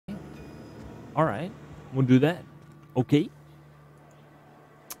All right, we'll do that. Okay.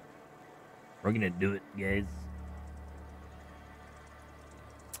 We're gonna do it, guys.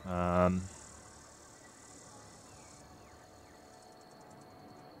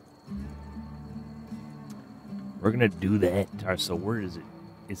 We're gonna do that. Alright, so where is it?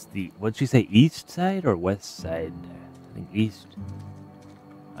 It's the, what'd she say, east side or west side? I think east.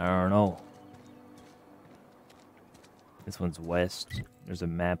 I don't know. This one's west. There's a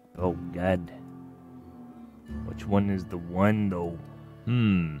map. Oh, God. Which one is the one, though?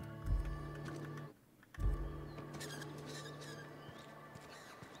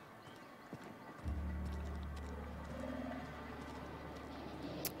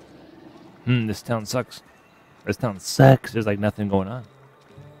 This town sucks. This town sucks. There's like nothing going on.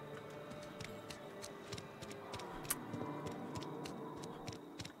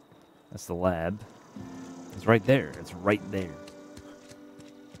 That's the lab. It's right there. It's right there.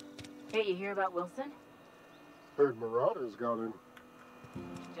 Hey, you hear about Wilson? Heard Marauders got in.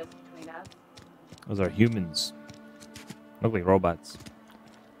 Just between us. Those are humans. Look like robots.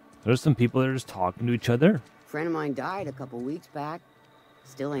 There's some people that are just talking to each other. Friend of mine died a couple weeks back.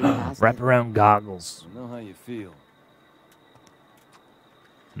 Still ain't past Wrap it. around goggles. I know how you feel.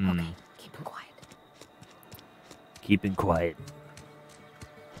 Okay, keep him quiet. Keeping quiet.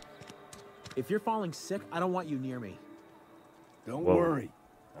 If you're falling sick, I don't want you near me. Don't Whoa. worry.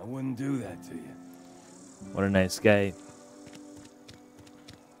 I wouldn't do that to you. What a nice guy.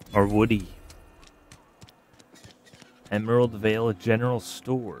 Or Woody. Emerald Vale General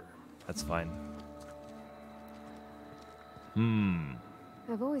Store. That's fine.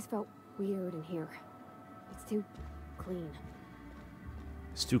 I've always felt weird in here. It's too clean.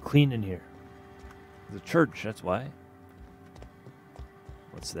 It's too clean in here. The church, that's why.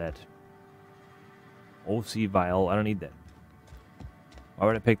 What's that? OC vial. I don't need that. Why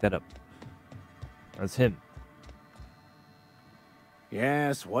would I pick that up? That's him.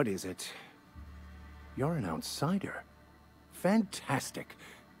 Yes, what is it? You're an outsider. Fantastic.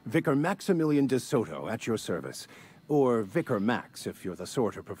 Vicar Maximilian de Soto at your service. Or Vicar Max, if you're the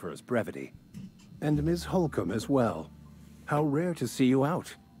sort who prefers brevity. And Ms. Holcomb as well. How rare to see you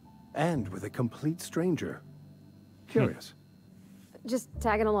out. And with a complete stranger. Curious. Just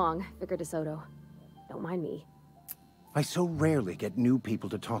tagging along, Vicar DeSoto. Don't mind me. I so rarely get new people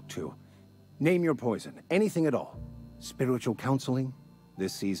to talk to. Name your poison, anything at all. Spiritual counseling,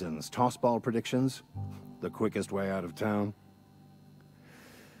 this season's tossball predictions, the quickest way out of town.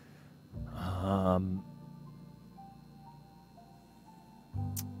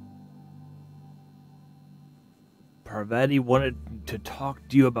 Parvati wanted to talk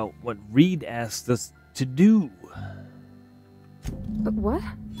to you about what Reed asked us to do. But what?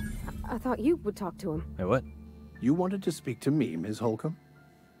 I thought you would talk to him. Hey, what? You wanted to speak to me, Ms. Holcomb?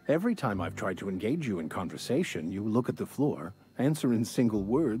 Every time I've tried to engage you in conversation, you look at the floor, answer in single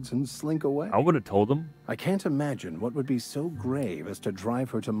words, and slink away. I would have told him. I can't imagine what would be so grave as to drive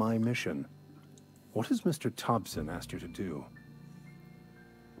her to my mission. What has Mr. Thompson asked you to do?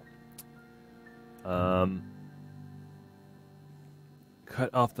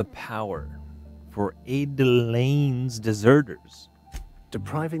 Cut off the power for Adelaine's deserters.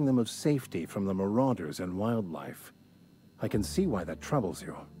 Depriving them of safety from the marauders and wildlife. I can see why that troubles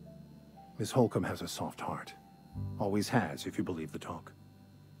you. Miss Holcomb has a soft heart. Always has, if you believe the talk.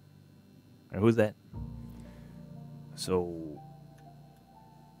 And who's that? So,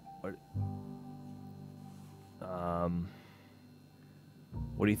 what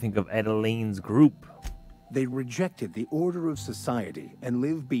do you think of Adelaine's group? They rejected the order of society and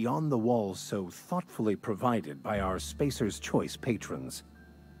live beyond the walls so thoughtfully provided by our Spacer's Choice patrons.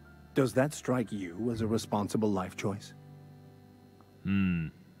 Does that strike you as a responsible life choice?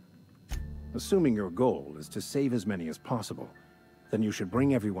 Assuming your goal is to save as many as possible, then you should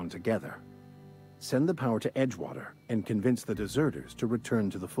bring everyone together. Send the power to Edgewater and convince the deserters to return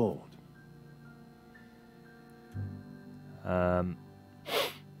to the fold.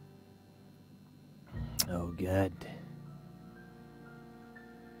 Oh, God.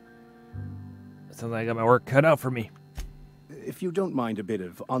 Sounds like I got my work cut out for me. If you don't mind a bit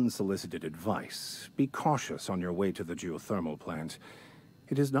of unsolicited advice, be cautious on your way to the geothermal plant.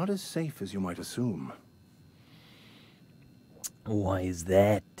 It is not as safe as you might assume. Why is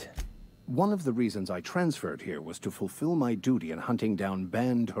that? One of the reasons I transferred here was to fulfill my duty in hunting down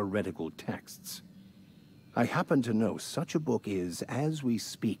banned heretical texts. I happen to know such a book is, as we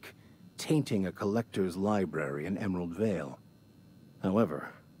speak, tainting a collector's library in Emerald Vale.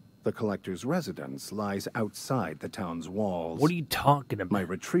 However, the collector's residence lies outside the town's walls. What are you talking about? My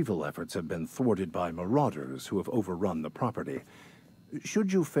retrieval efforts have been thwarted by marauders who have overrun the property.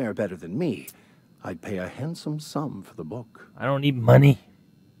 Should you fare better than me, I'd pay a handsome sum for the book. I don't need money.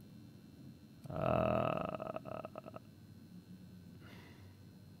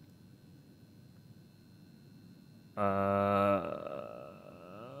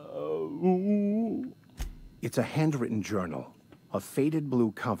 It's a handwritten journal. A faded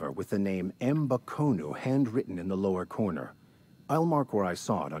blue cover with the name M. Bakonu handwritten in the lower corner. I'll mark where I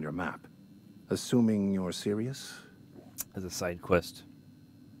saw it on your map. Assuming you're serious? As a side quest.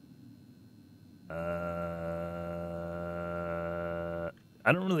 I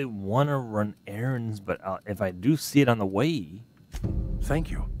don't really want to run errands, but if I do see it on the way...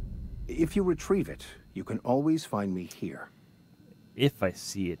 Thank you. If you retrieve it, you can always find me here. If I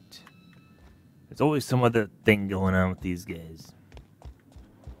see it. There's always some other thing going on with these guys.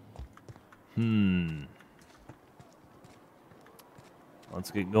 Let's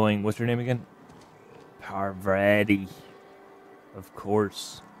get going. What's your name again? Parvati. Of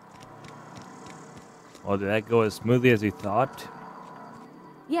course. Well, did that go as smoothly as we thought?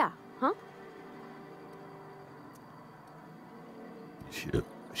 Yeah, huh?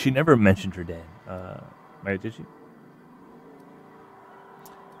 She never mentioned her dad. Right, did she?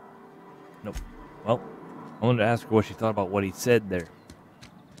 Nope. Well, I wanted to ask her what she thought about what he said there.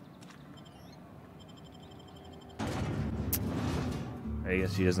 I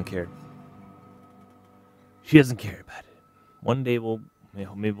guess she doesn't care. She doesn't care about it. One day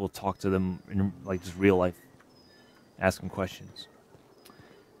maybe we'll talk to them in like just real life, ask them questions.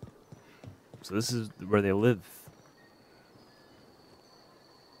 So this is where they live.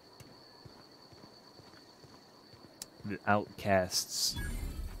 The outcasts.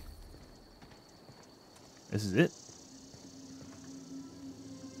 This is it.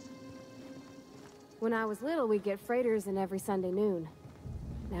 When I was little, we'd get freighters in every Sunday noon.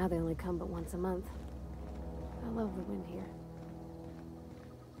 Now they only come but once a month. I love the wind here.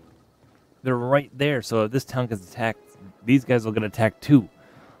 They're right there, so if this town gets attacked, these guys will get attacked too.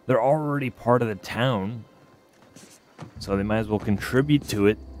 They're already part of the town, so they might as well contribute to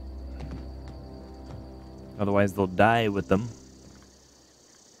it. Otherwise, they'll die with them.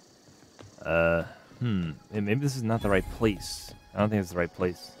 Maybe this is not the right place. I don't think it's the right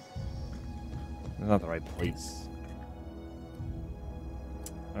place. It's not the right place.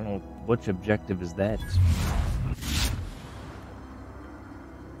 I don't know which objective is that.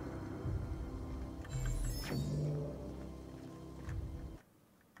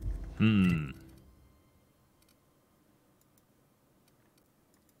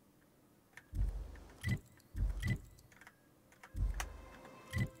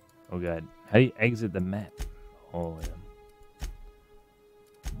 Oh god. How do you exit the map? Oh yeah.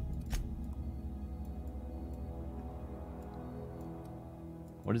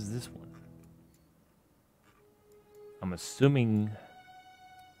 What is this one? I'm assuming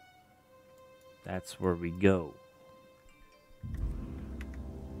that's where we go.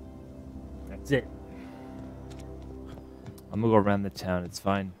 That's it. I'm gonna go around the town, it's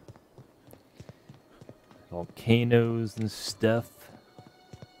fine. Volcanoes and stuff.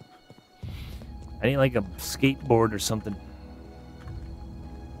 I need like a skateboard or something.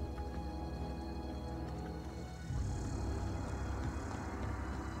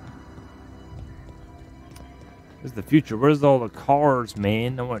 This is the future. Where's all the cars,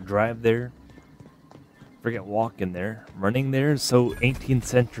 man? I want to drive there. Forget walking there. Running there is so 18th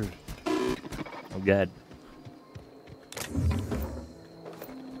century. Oh, God.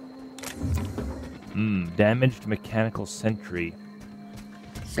 Damaged mechanical sentry.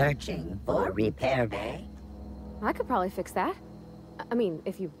 Searching for repair bay. I could probably fix that. I mean,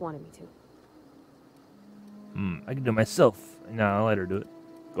 if you wanted me to. I can do it myself. No, I'll let her do it.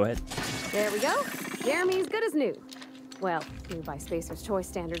 Go ahead. There we go. Jeremy's good as new. Well, new by Spacer's Choice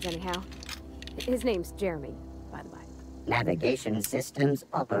standards anyhow. His name's Jeremy, by the way. Navigation systems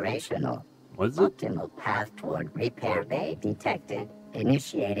operational. What is it? Optimal path toward repair bay detected.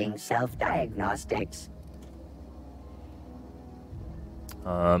 Initiating self-diagnostics.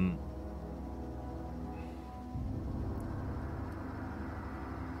 On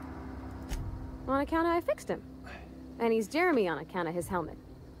account of I fixed him. And he's Jeremy on account of his helmet.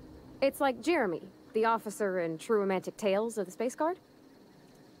 It's like Jeremy, the officer in True Romantic Tales of the Space Guard.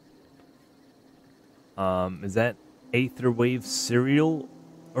 Is that Aether Wave cereal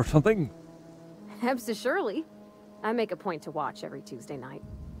or something? Surely. I make a point to watch every Tuesday night.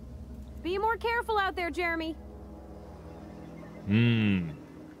 Be more careful out there, Jeremy.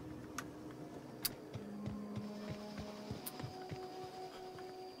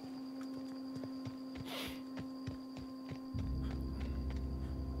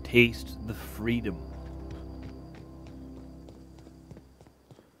 Taste the freedom.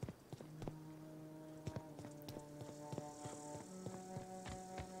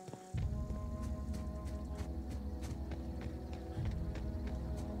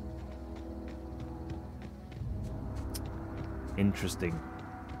 Interesting.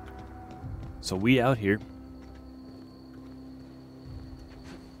 So we out here.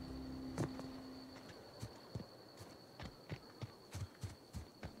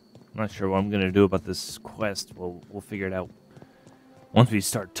 I'm not sure what I'm gonna do about this quest. We'll figure it out. Once we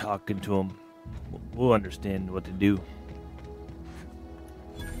start talking to him, we'll understand what to do.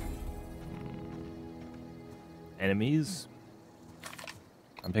 Enemies?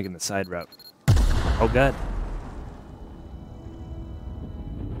 I'm taking the side route. Oh god.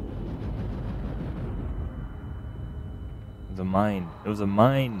 It was a mine. It was a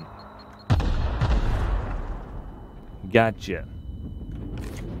mine. Gotcha.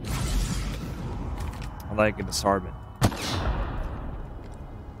 I like a disarmament.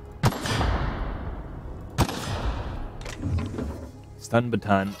 Stun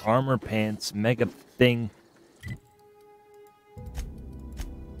baton, armor pants, mega thing.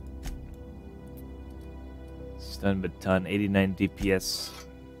 Stun baton, 89 DPS.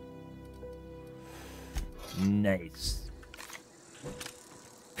 Nice.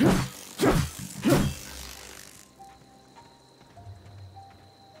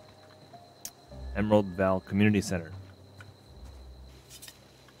 Emerald Val Community Center.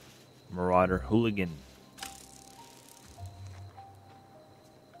 Marauder Hooligan.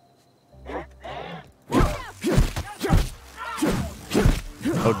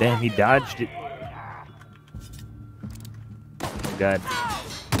 Oh damn, he dodged it. Oh god.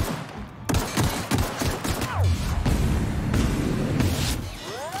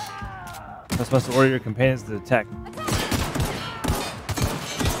 I'm supposed to order your companions to attack.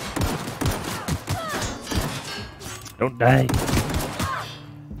 Don't die.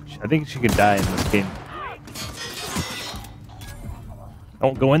 I think she could die in this game.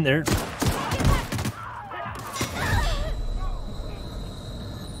 Don't go in there.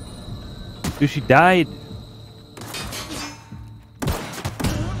 Dude, she died.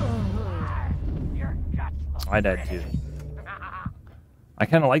 I died too. I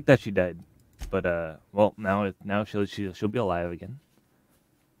kind of like that she died, but well, now she'll be alive again.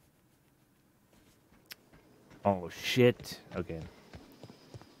 Oh shit! Okay.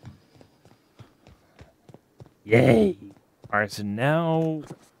 Yay! All right, so now,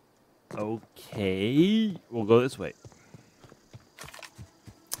 okay, we'll go this way.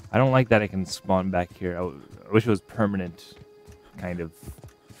 I don't like that I can spawn back here. I wish it was permanent, kind of.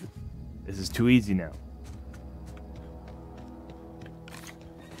 This is too easy now.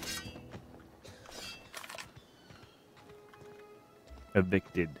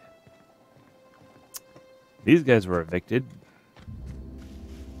 Evicted. These guys were evicted.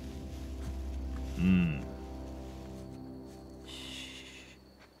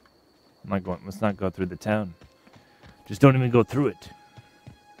 Let's not go through the town. Just don't even go through it.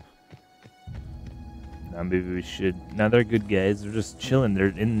 Now maybe we should. Now they're good guys. They're just chilling. They're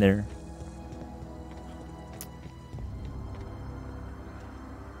in there.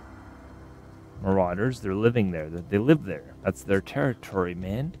 Marauders. They're living there. They live there. That's their territory,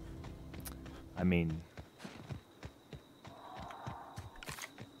 man. I mean.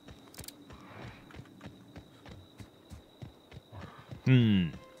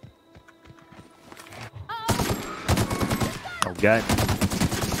 Oh god.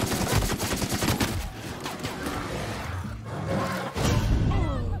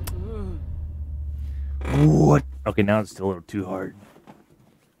 What? Okay, now it's still a little too hard.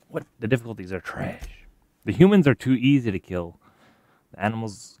 What? The difficulties are trash. The humans are too easy to kill. The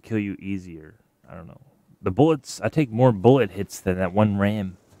animals kill you easier. I don't know. The bullets, I take more bullet hits than that one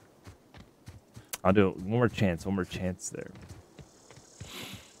ram. I'll do it. One more chance there.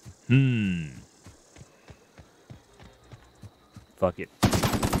 Fuck it.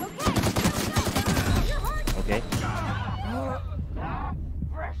 Okay.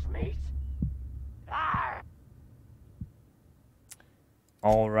 Fresh meat.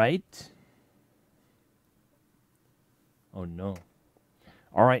 All right. Oh no.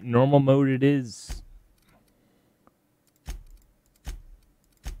 All right, normal mode it is.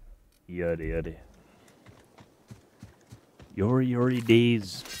 Yada yada. Yori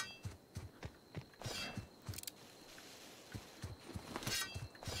days.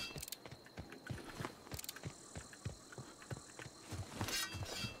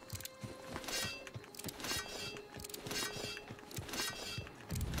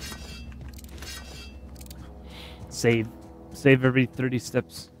 Save every 30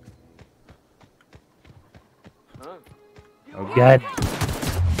 steps. Oh god.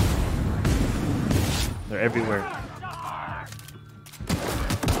 They're everywhere.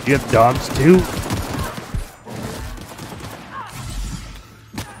 Do you have dogs too?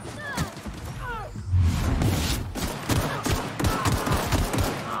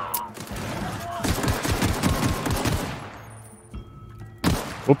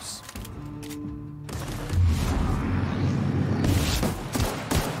 Whoops.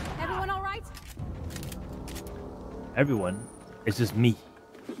 Everyone all right? Everyone. It's just me.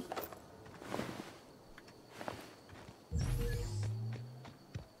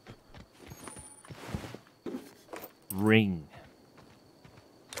 Ring.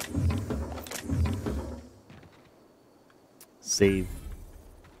 Save.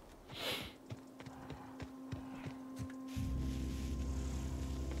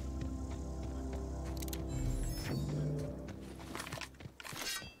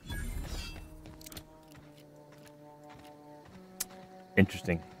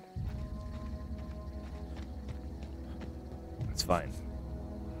 Interesting. It's fine.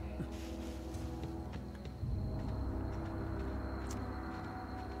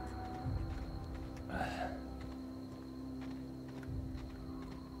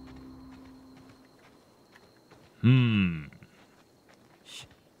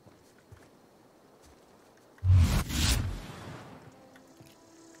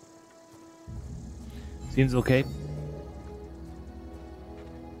 Seems okay.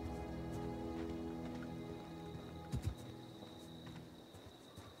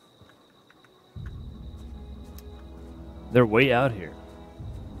 They're way out here.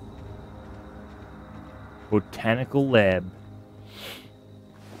 Botanical lab.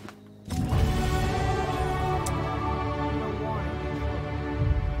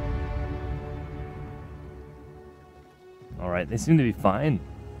 Alright, they seem to be fine.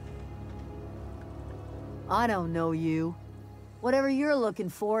 I don't know you. Whatever you're looking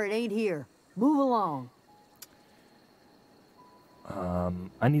for, it ain't here. Move along.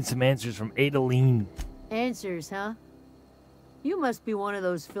 I need some answers from Adeline. Answers, huh? You must be one of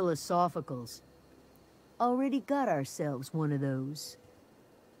those philosophicals. Already got ourselves one of those.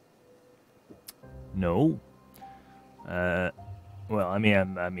 No. Well, I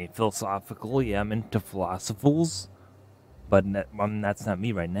mean, philosophical. Yeah, I'm into philosophals, but that's not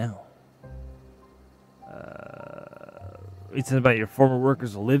me right now. It says about your former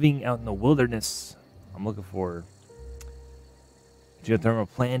workers living out in the wilderness. I'm looking for geothermal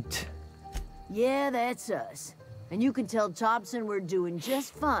plant. Yeah, that's us. And you can tell Thompson we're doing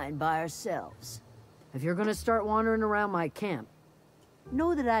just fine by ourselves. If you're gonna start wandering around my camp,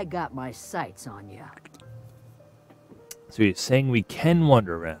 know that I got my sights on you. So you're saying we can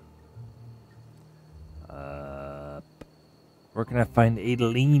wander around? Where can I find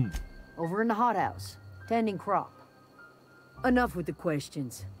Adeline? Over in the hothouse, tending crop. Enough with the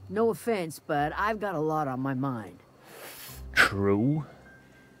questions. No offense, but I've got a lot on my mind. True.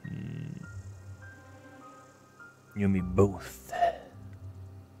 You and me both.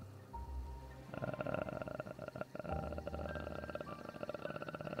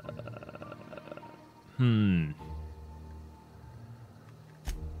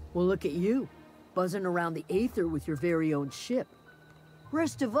 Well, look at you, buzzing around the aether with your very own ship.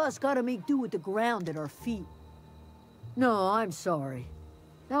 Rest of us gotta make do with the ground at our feet. No, I'm sorry.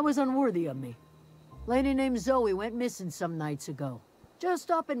 That was unworthy of me. Lady named Zoe went missing some nights ago. Just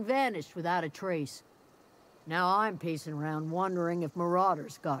up and vanished without a trace. Now I'm pacing around wondering if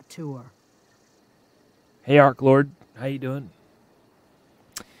marauders got to her. Hey, Arc Lord, how you doing?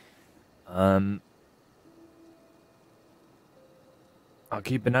 I'll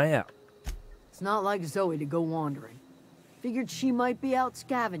keep an eye out. It's not like Zoe to go wandering. Figured she might be out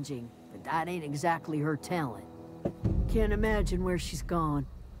scavenging, but that ain't exactly her talent. Can't imagine where she's gone.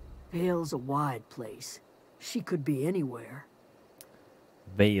 Vale's a wide place. She could be anywhere.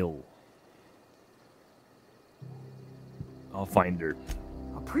 Vale. I'll find her.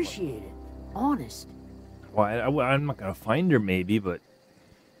 Appreciate it. Honest. Well, I'm not gonna find her, maybe, but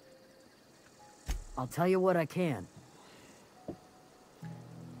I'll tell you what I can.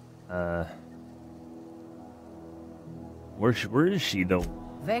 where is she though?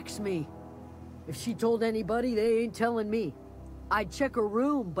 Vex me. If she told anybody, they ain't telling me. I'd check her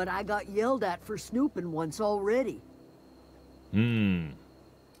room, but I got yelled at for snooping once already.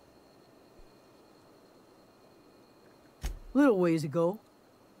 Little ways ago,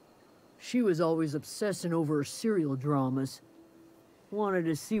 she was always obsessing over her serial dramas. Wanted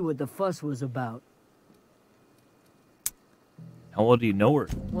to see what the fuss was about. How well do you know her?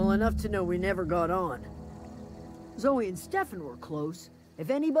 Well, enough to know we never got on. Zoe and Stefan were close. If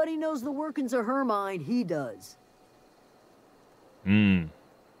anybody knows the workings of her mind, he does.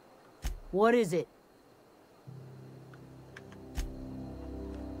 What is it?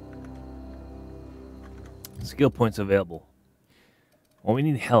 Skill points available. Well, we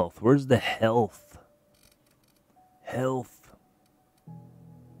need health. Where's the health? Health.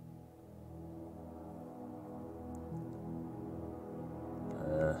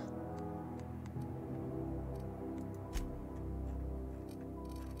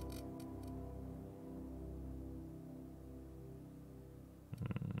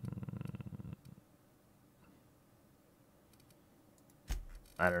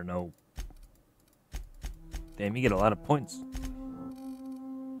 I don't know. Damn, you get a lot of points.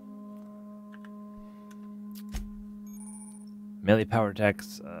 Melee power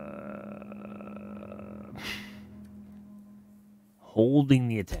attacks. Holding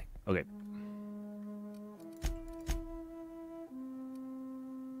the attack. Okay.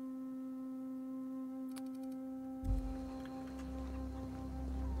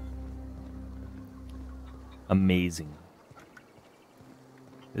 Amazing.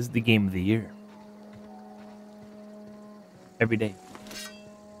 This is the game of the year. Every day.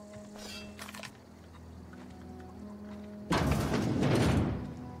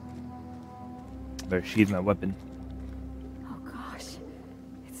 Better sheathe my weapon. Oh gosh,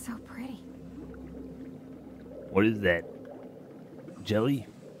 it's so pretty. What is that? Jelly?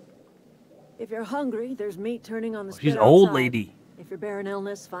 If you're hungry, there's meat turning on the spit She's an old outside. lady. If you're bearing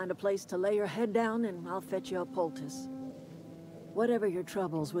illness, find a place to lay your head down and I'll fetch you a poultice. Whatever your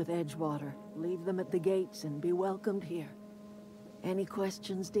troubles with Edgewater, leave them at the gates and be welcomed here. Any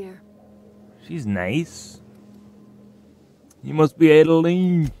questions, dear? She's nice. You must be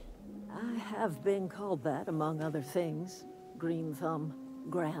Adeline. I have been called that, among other things. Green Thumb,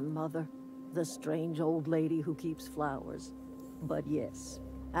 grandmother, the strange old lady who keeps flowers. But yes,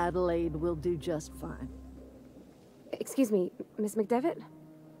 Adelaide will do just fine. Excuse me, Miss McDevitt?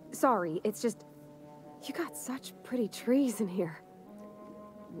 Sorry, it's just... You got such pretty trees in here.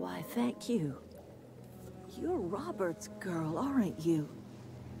 Why, thank you. You're Robert's girl, aren't you?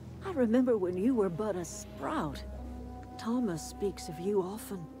 I remember when you were but a sprout. Thomas speaks of you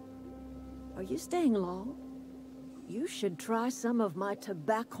often. Are you staying long? You should try some of my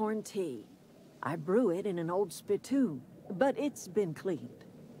tobaccorn tea. I brew it in an old spittoon, but it's been cleaned.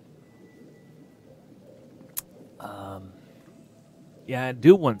 Yeah, I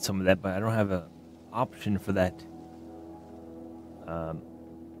do want some of that, but I don't have an option for that.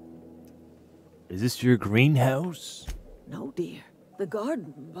 Is this your greenhouse? No, dear. The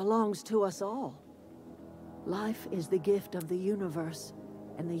garden belongs to us all. Life is the gift of the universe,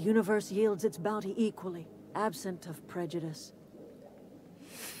 and the universe yields its bounty equally, absent of prejudice.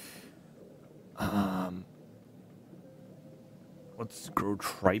 Let's grow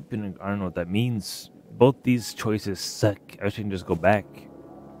tripe, and I don't know what that means. Both these choices suck. I wish I can just go back.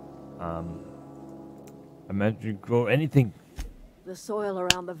 Imagine you grow anything. The soil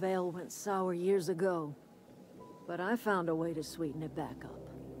around the Vale went sour years ago, but I found a way to sweeten it back up.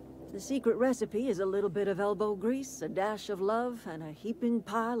 The secret recipe is a little bit of elbow grease, a dash of love, and a heaping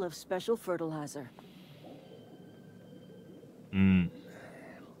pile of special fertilizer.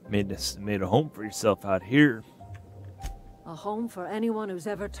 Made a home for yourself out here. A home for anyone who's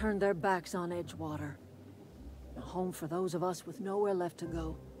ever turned their backs on Edgewater. A home for those of us with nowhere left to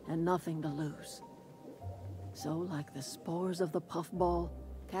go and nothing to lose. So, like the spores of the puffball,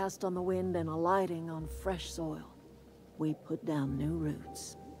 cast on the wind and alighting on fresh soil, we put down new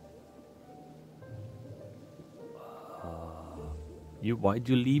roots. Why'd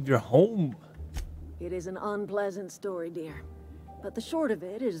you leave your home? It is an unpleasant story, dear. But the short of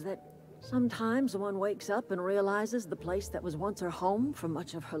it is that sometimes one wakes up and realizes the place that was once her home for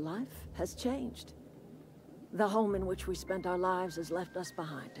much of her life has changed. The home in which we spent our lives has left us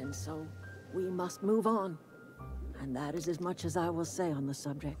behind, and so we must move on. And that is as much as I will say on the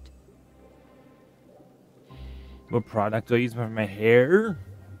subject. What product do I use for my hair?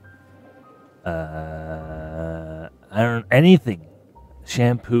 I don't anything.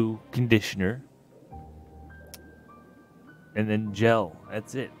 Shampoo, conditioner, and then gel.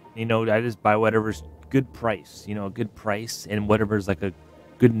 That's it. You know, I just buy whatever's good price. You know, a good price and whatever's like a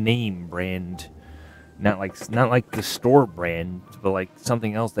good name brand. Not like the store brand, but like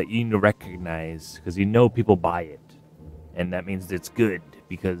something else that you need to recognize because you know people buy it, and that means it's good.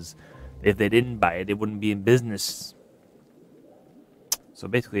 Because if they didn't buy it, it wouldn't be in business. So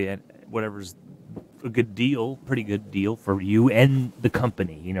basically, whatever's a good deal, pretty good deal for you and the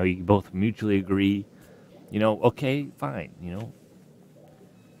company. You know, you both mutually agree. You know, okay, fine. You know.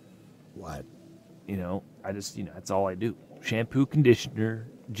 What? You know, I just, that's all I do. Shampoo,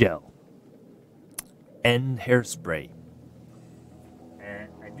 conditioner, gel, and hairspray. And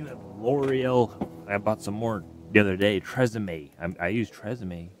I do have L'Oreal. I bought some more the other day. Tresemme. I use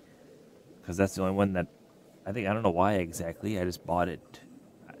Tresemme because that's the only one that I don't know why exactly. I just bought it.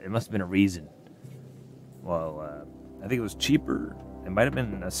 It must have been a reason. Well, I think it was cheaper. It might have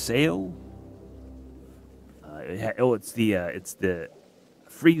been a sale. It's the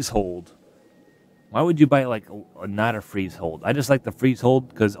freeze hold. Why would you buy like not a freeze hold? I just like the freeze hold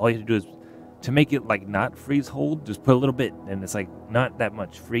because all you have to do is to make it like not freeze hold. Just put a little bit, and it's like not that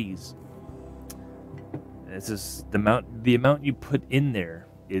much freeze. It's just the amount you put in there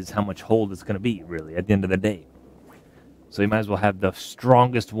is how much hold it's going to be, really, at the end of the day. So you might as well have the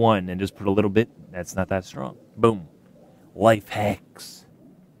strongest one and just put a little bit that's not that strong. Boom. Life hacks.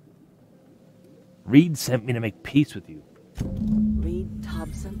 Reed sent me to make peace with you. Reed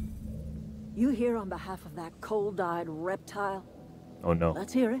Thompson? You here on behalf of that cold-eyed reptile? Oh, no.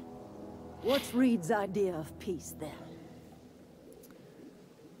 Let's hear it. What's Reed's idea of peace, then?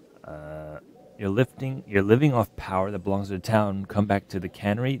 You're living off power that belongs to the town. Come back to the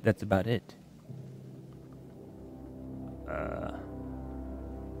cannery. That's about it.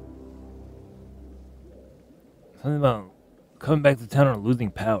 Something about coming back to town or losing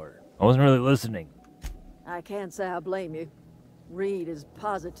power. I wasn't really listening. I can't say I blame you. Reed is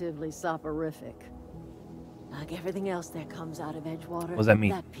positively soporific. Like everything else that comes out of Edgewater, What does that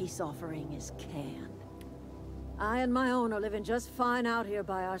mean? that peace offering is canned. I and my own are living just fine out here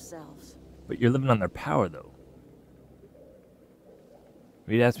by ourselves. But you're living on their power, though.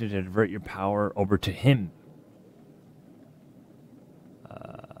 Reed asked me to divert your power over to him.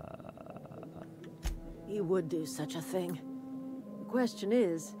 He would do such a thing. The question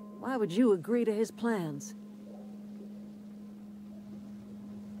is, why would you agree to his plans?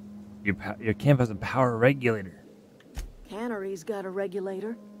 Your camp has a power regulator. Cannery's got a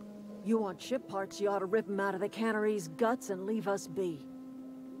regulator. You want ship parts, you ought to rip them out of the cannery's guts and leave us be.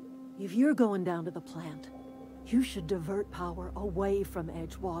 If you're going down to the plant, you should divert power away from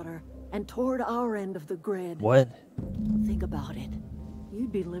Edgewater and toward our end of the grid. What? Think about it.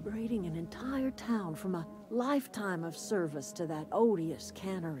 You'd be liberating an entire town from a lifetime of service to that odious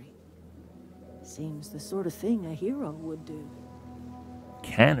cannery. Seems the sort of thing a hero would do.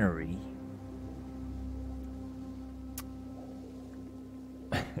 Cannery?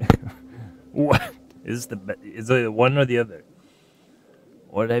 What? Is it one or the other?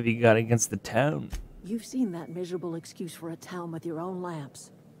 What have you got against the town? You've seen that miserable excuse for a town with your own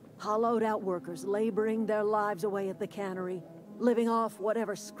lamps. Hollowed out workers laboring their lives away at the cannery, living off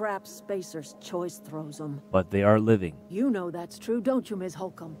whatever scraps Spacer's Choice throws them. But they are living. You know that's true, don't you, Ms.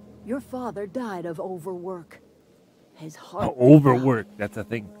 Holcomb? Your father died of overwork. His heart... Overwork, that's a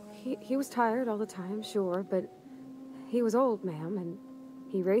thing. He was tired all the time, sure, but he was old, ma'am, and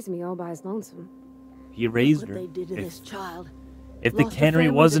he raised me all by his lonesome. He raised What her. they did to this child. If the Lost a cannery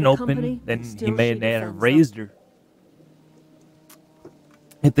family to wasn't the open, company, then and he still may she have defends raised her.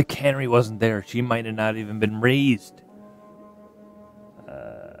 If the cannery wasn't there, she might have not even been raised.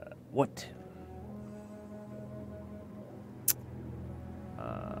 What?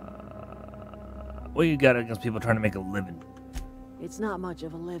 What you got against people trying to make a living? It's not much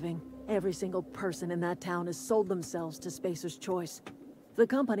of a living. Every single person in that town has sold themselves to Spacer's Choice. The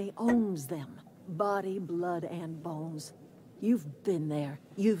company owns them. Body, blood, and bones. You've been there.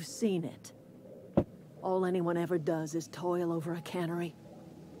 You've seen it. All anyone ever does is toil over a cannery.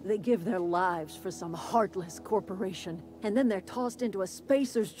 They give their lives for some heartless corporation, and then they're tossed into a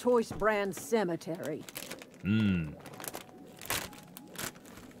Spacer's Choice brand cemetery.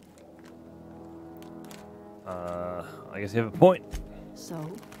 I guess you have a point. So,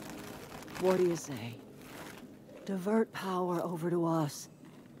 what do you say? Divert power over to us.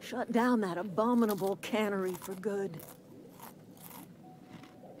 Shut down that abominable cannery for good.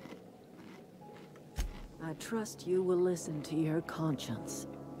 I trust you will listen to your conscience.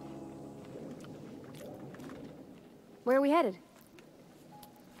 Where are we headed?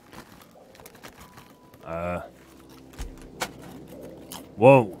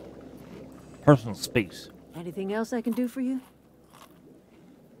 Whoa. Personal space. Anything else I can do for you?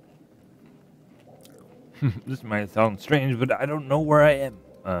 This might sound strange, but I don't know where I am.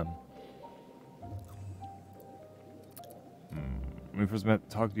 When we first met,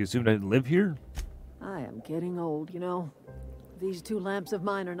 talked to you, assumed I'd live here? I am getting old, you know. These two lamps of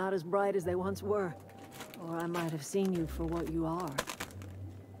mine are not as bright as they once were. Or I might have seen you for what you are.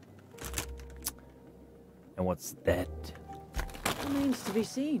 And what's that? Remains to be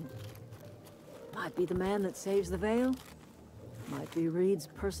seen. Might be the man that saves the veil. Might be Reed's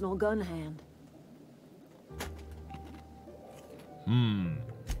personal gun hand.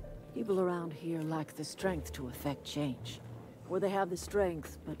 People around here lack the strength to effect change. Or they have the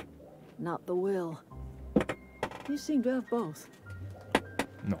strength, but not the will. You seem to have both.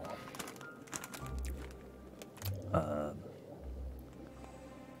 No.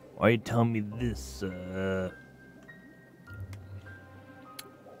 Why are you telling me this?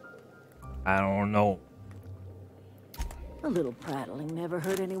 I don't know. A little prattling never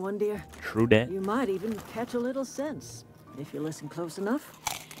hurt anyone, dear. True that. You might even catch a little sense, if you listen close enough.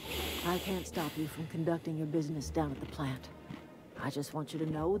 I can't stop you from conducting your business down at the plant. I just want you to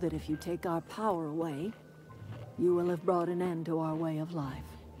know that if you take our power away, you will have brought an end to our way of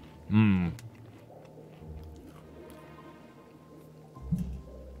life. You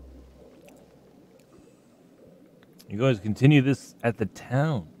guys continue this at the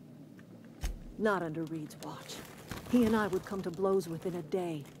town. Not under Reed's watch. He and I would come to blows within a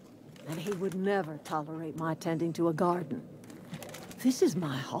day, and he would never tolerate my tending to a garden. This is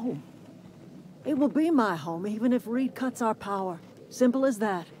my home. It will be my home even if Reed cuts our power. Simple as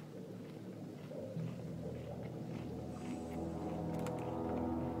that.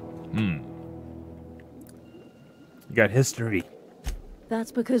 You got history.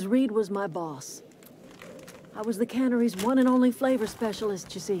 That's because Reed was my boss. I was the cannery's one and only flavor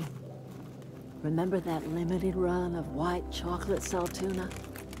specialist, you see. Remember that limited run of white chocolate saltuna?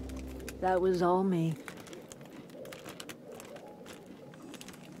 That was all me.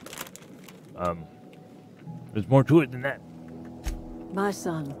 There's more to it than that. My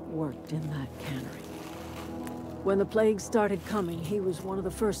son worked in that cannery. When the plague started coming, he was one of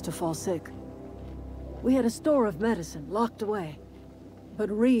the first to fall sick. We had a store of medicine locked away, but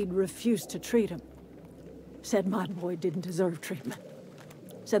Reed refused to treat him. Said my boy didn't deserve treatment.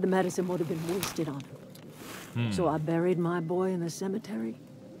 Said the medicine would have been wasted on him. So I buried my boy in the cemetery,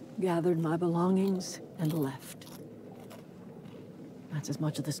 gathered my belongings, and left. That's as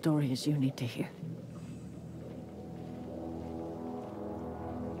much of the story as you need to hear.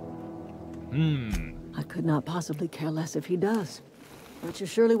 I could not possibly care less if he does, but you're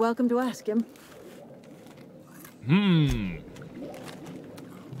surely welcome to ask him.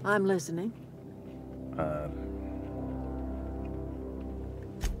 I'm listening.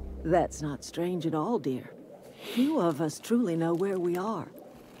 That's not strange at all, dear. Few of us truly know where we are.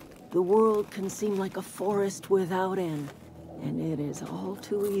 The world can seem like a forest without end, and it is all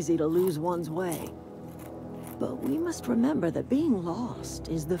too easy to lose one's way. But we must remember that being lost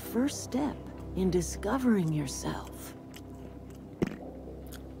is the first step in discovering yourself.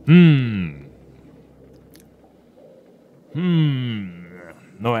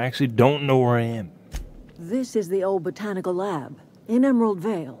 No, I actually don't know where I am. This is the old botanical lab in Emerald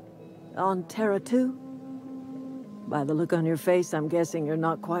Vale, on Terra 2. By the look on your face, I'm guessing you're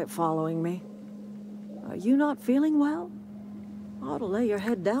not quite following me. Are you not feeling well? Ought to lay your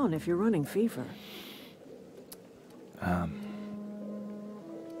head down if you're running fever.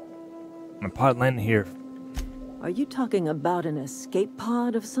 My pod landed here. Are you talking about an escape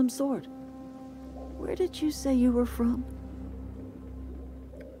pod of some sort? Where did you say you were from?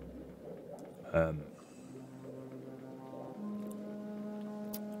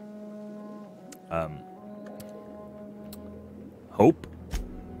 Hope?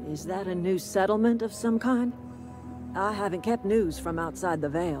 Is that a new settlement of some kind? I haven't kept news from outside the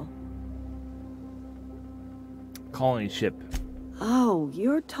Vale. Colony ship. Oh,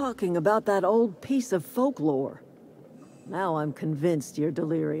 you're talking about that old piece of folklore. Now I'm convinced you're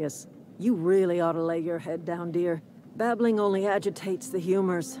delirious. You really ought to lay your head down, dear. Babbling only agitates the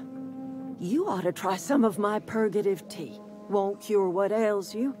humors. You ought to try some of my purgative tea. Won't cure what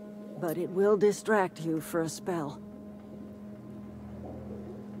ails you, but it will distract you for a spell.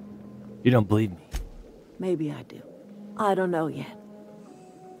 You don't believe me? Maybe I do. I don't know yet.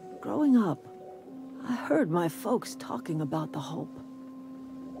 Growing up, I heard my folks talking about the Hope.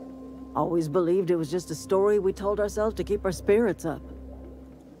 Always believed it was just a story we told ourselves to keep our spirits up.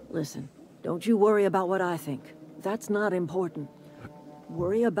 Listen, don't you worry about what I think. That's not important.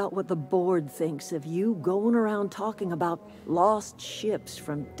 Worry about what the board thinks of you going around talking about lost ships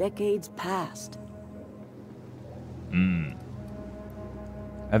from decades past.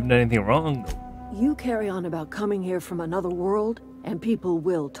 I haven't done anything wrong, though. You carry on about coming here from another world, and people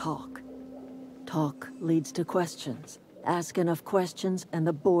will talk. Talk leads to questions. Ask enough questions, and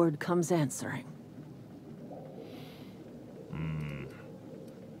the board comes answering.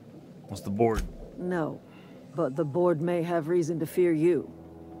 What's the board? No, but the board may have reason to fear you.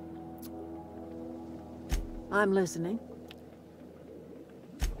 I'm listening.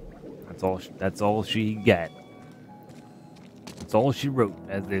 That's all she got. That's all she wrote,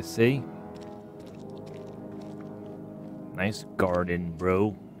 as they say. Nice garden,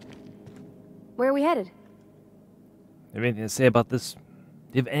 bro. Where are we headed? Have anything to say about this? Do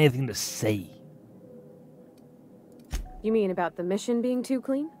you have anything to say? You mean about the mission being too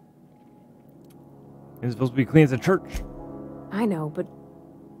clean? It's supposed to be clean as a church. I know, but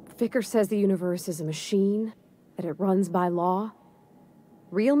Vicar says the universe is a machine, that it runs by law.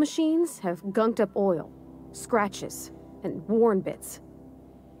 Real machines have gunked up oil, scratches, and worn bits.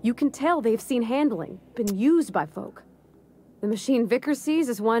 You can tell they've seen handling, been used by folk. The machine Vicar sees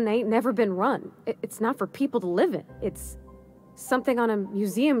is one ain't never been run. It's not for people to live in. It's something on a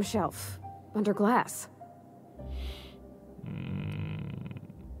museum shelf, under glass.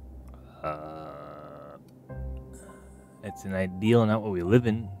 It's an ideal, not what we live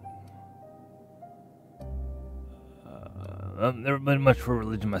in. I've never been much for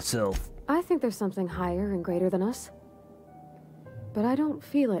religion myself. I think there's something higher and greater than us. But I don't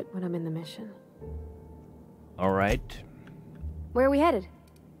feel it when I'm in the mission. Alright. Where are we headed?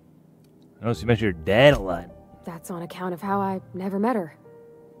 I noticed you mentioned your dad a lot. That's on account of how I never met her.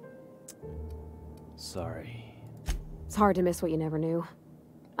 Sorry. It's hard to miss what you never knew.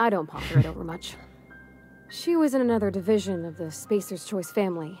 I don't ponder it over much. She was in another division of the Spacer's Choice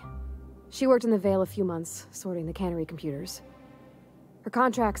family. She worked in the Vale a few months, sorting the cannery computers. Her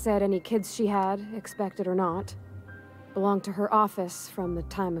contract said any kids she had, expected or not, belonged to her office from the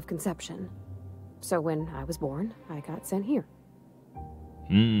time of conception. So when I was born, I got sent here.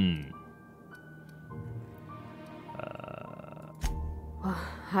 Well,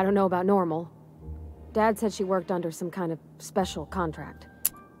 I don't know about normal. Dad said she worked under some kind of special contract.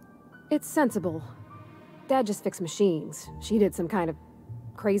 It's sensible. Dad just fixed machines. She did some kind of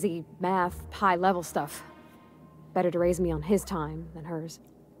crazy math, high-level stuff. Better to raise me on his time than hers.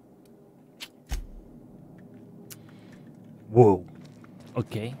 Whoa.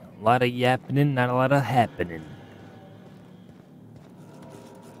 Okay. A lot of yapping, not a lot of happening.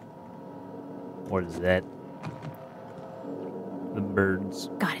 What is that? The birds.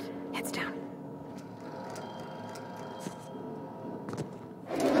 Got it. Heads down.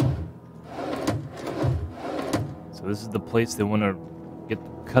 So this is the place they want to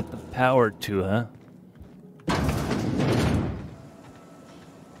cut the power to, huh?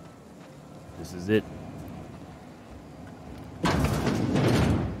 This is it.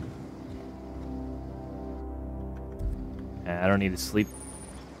 I don't need to sleep.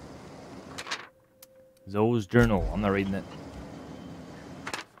 Zoe's journal. I'm not reading that.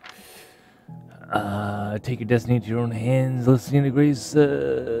 Take your destiny into your own hands. Listening to grace.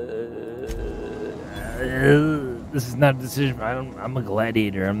 This is not a decision. I'm a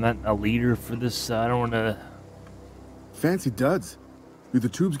gladiator. I'm not a leader for this. I don't want to. Fancy duds. Do the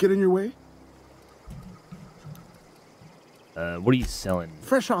tubes get in your way? What are you selling?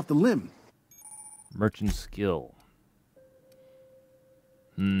 Fresh off the limb. Merchant skill.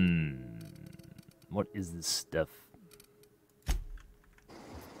 What is this stuff?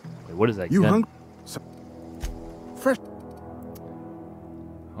 Wait, what is that? You gun? hungry? Fresh.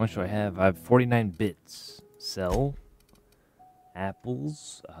 How much do I have? I have 49 bits. Sell.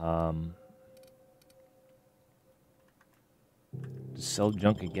 Apples. Just sell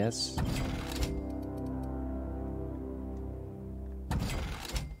junk, I guess.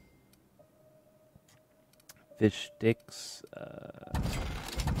 Fish sticks.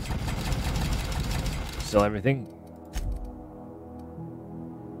 Sell everything.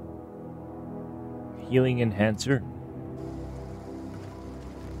 Healing enhancer.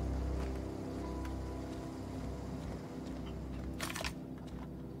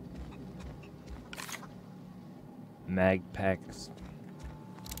 Mag packs.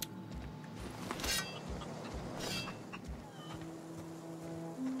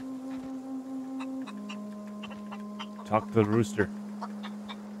 Talk to the rooster.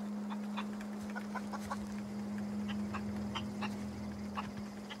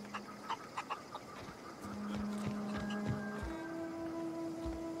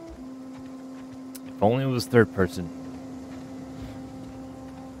 If only it was third person.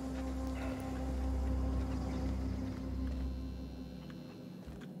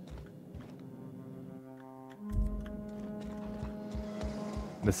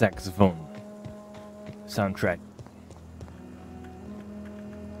 The saxophone. Soundtrack.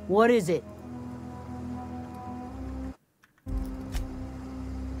 What is it?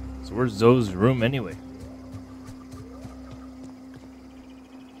 So where's Zoe's room anyway?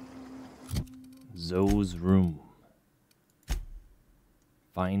 Zoe's room.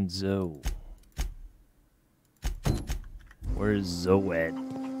 Find Zoe. Where's Zoe at?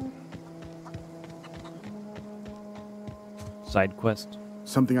 Side quest.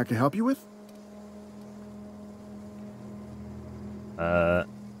 Something I can help you with?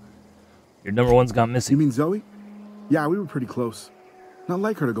 Your number one's gone missing. You mean Zoe? Yeah, we were pretty close. Not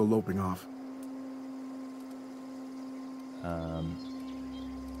like her to go loping off.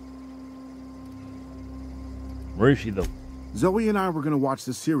 Where is she though? Zoe and I were gonna watch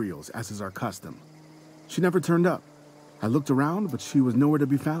the serials, as is our custom. She never turned up. I looked around, but she was nowhere to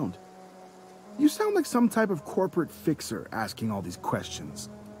be found. You sound like some type of corporate fixer asking all these questions.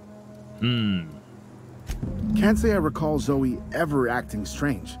 Can't say I recall Zoe ever acting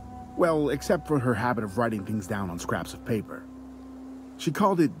strange. Well, except for her habit of writing things down on scraps of paper. She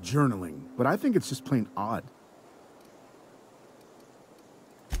called it journaling, but I think it's just plain odd.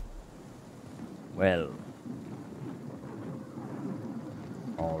 Well.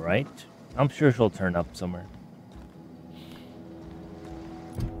 Alright. I'm sure she'll turn up somewhere.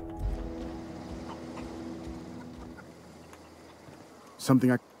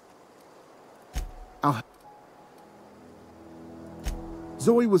 Something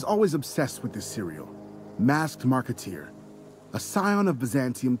Zoe was always obsessed with this serial. Masked Marketeer. A scion of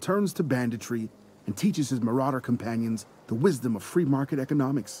Byzantium turns to banditry and teaches his marauder companions the wisdom of free market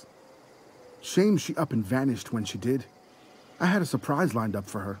economics. Shame she up and vanished when she did. I had a surprise lined up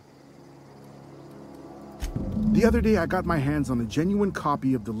for her. The other day, I got my hands on a genuine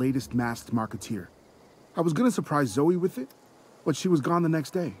copy of the latest Masked Marketeer. I was gonna surprise Zoe with it, but she was gone the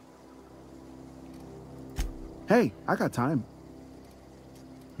next day. Hey, I got time.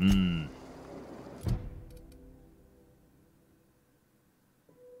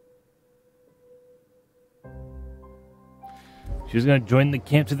 She was going to join the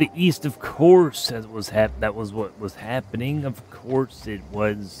camp to the east, of course. That was what was happening. Of course it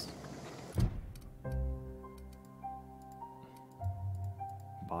was.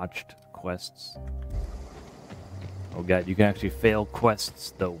 Botched quests. Oh god, you can actually fail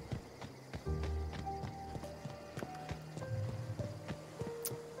quests though.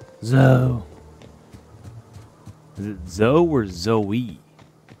 Zoe. Is it Zoe or Zoe?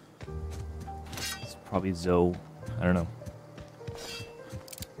 It's probably Zoe. I don't know.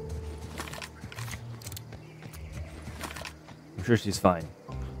 I'm sure she's fine.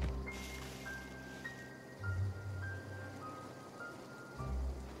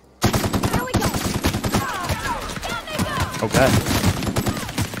 There we go. Oh god.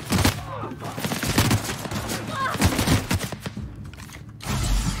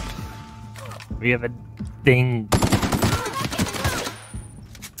 We have a thing.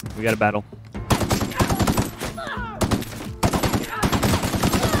 We got a battle.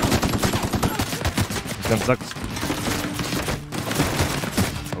 This gun sucks.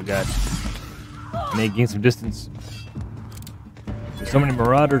 Oh god. I may gain some distance. There's so many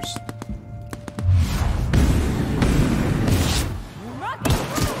marauders.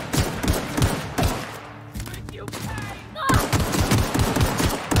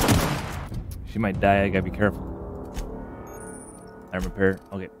 She might die, I gotta be careful. I'm repair.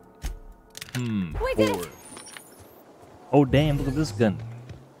 Okay. Forward. Oh damn, look at this gun.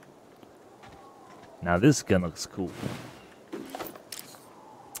 Now this gun looks cool.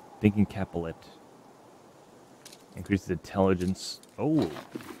 Thinking Capulet. Increases intelligence. Oh.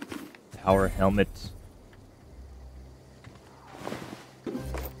 Power helmet.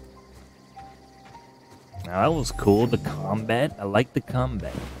 Now that was cool. The combat. I like the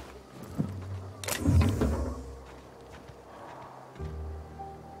combat.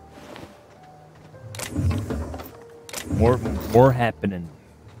 More happening.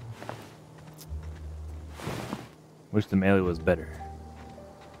 Wish the melee was better.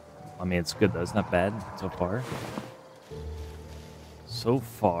 I mean, it's good though. It's not bad so far. So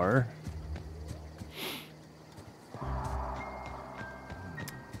far.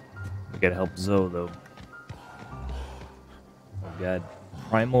 We gotta help Zoe though. Oh god.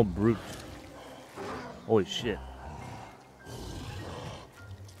 Primal Brute. Holy shit.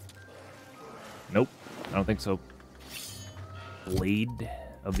 Nope. I don't think so. Blade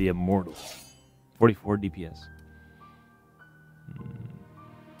of the Immortal. 44 DPS.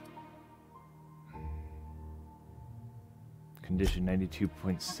 Condition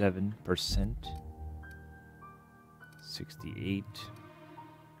 92.7%. 68.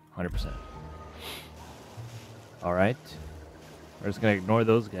 100%. Alright. We're just gonna ignore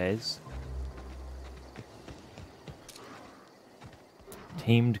those guys.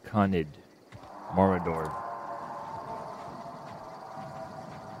 Tamed Conid. Morador.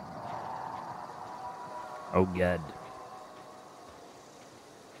 Oh god.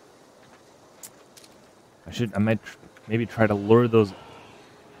 I might maybe try to lure those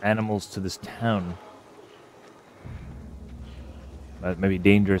animals to this town. That may be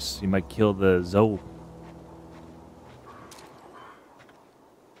dangerous. You might kill the Zoe.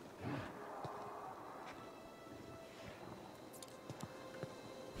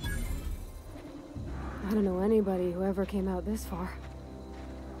 I don't know anybody who ever came out this far.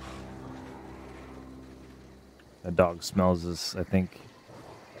 The dog smells this, I think.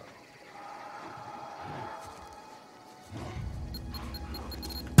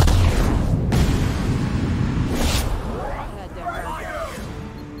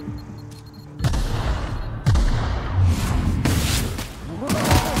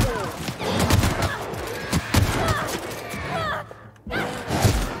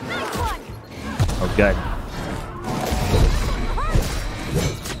 Oh god.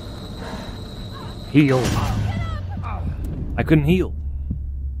 Heal. I couldn't heal.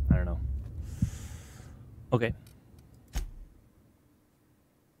 I don't know. Okay.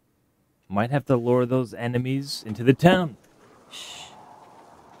 Might have to lure those enemies into the town.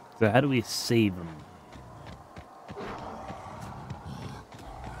 So how do we save them?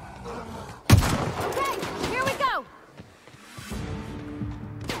 Okay, here we go.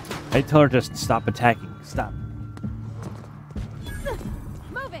 I tell her just stop attacking. Stop.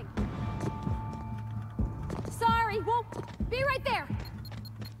 Moving. Sorry, won't be right there.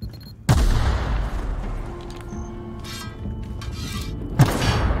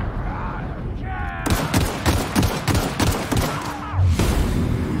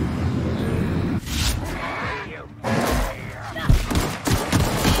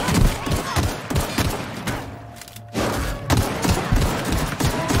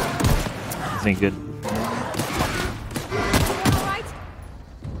 This ain't good.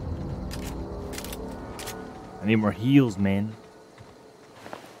 I need more heals, man.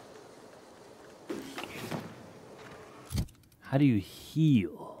 How do you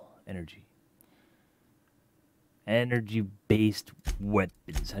heal energy? Energy-based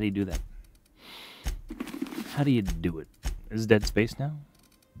weapons. How do you do that? How do you do it? Is it Dead Space now?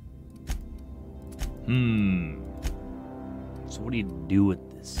 So what do you do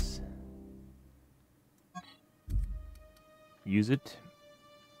with this? Use it?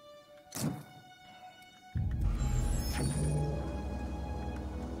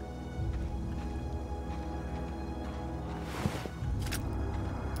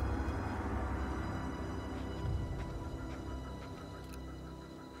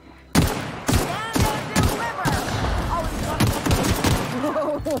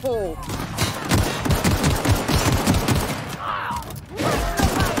 Whoa.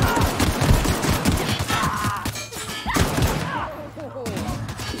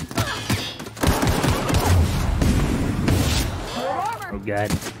 Oh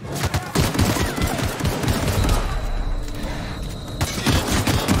god.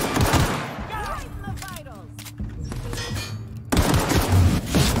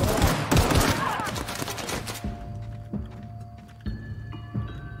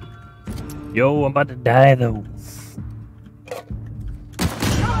 Yo, I'm about to die though.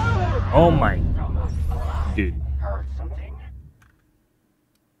 Oh my. Dude.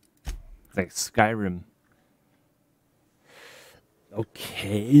 It's like Skyrim.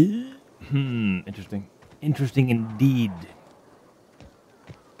 Okay. Interesting. Interesting indeed.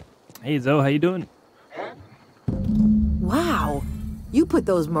 Hey Zoe, how you doing? Wow. You put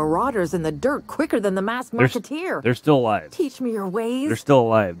those marauders in the dirt quicker than the masked marketeer. They're still alive. Teach me your ways. They're still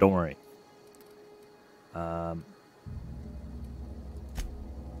alive, don't worry.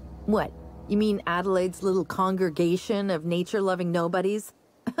 What? You mean Adelaide's little congregation of nature-loving nobodies?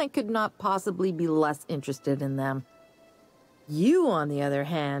 I could not possibly be less interested in them. You, on the other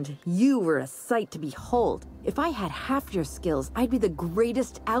hand, you were a sight to behold. If I had half your skills, I'd be the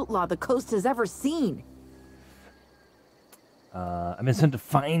greatest outlaw the coast has ever seen. I've been sent to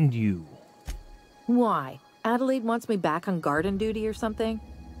find you. Why? Adelaide wants me back on garden duty or something?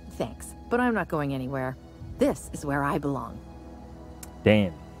 Thanks, but I'm not going anywhere. This is where I belong.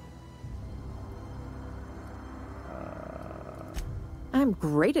 Damn. I'm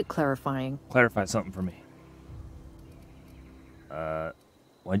great at clarifying. Clarify something for me.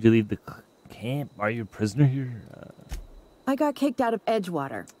 Why'd you leave the camp? Are you a prisoner here? I got kicked out of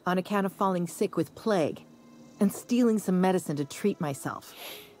Edgewater on account of falling sick with plague and stealing some medicine to treat myself.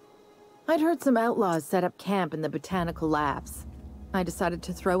 I'd heard some outlaws set up camp in the botanical labs. I decided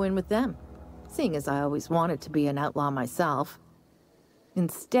to throw in with them, seeing as I always wanted to be an outlaw myself.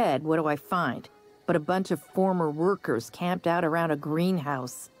 Instead, what do I find? But a bunch of former workers camped out around a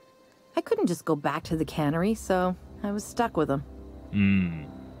greenhouse. I couldn't just go back to the cannery, so I was stuck with them.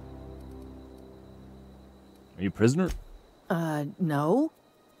 Are you a prisoner? No.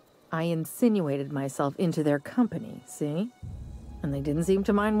 I insinuated myself into their company, see? And they didn't seem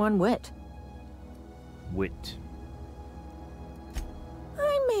to mind one whit. Wit.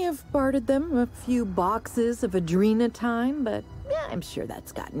 I may have bartered them a few boxes of Adrena time, but I'm sure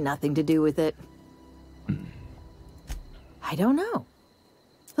that's got nothing to do with it. I don't know.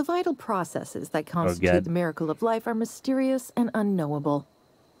 The vital processes that constitute the miracle of life are mysterious and unknowable.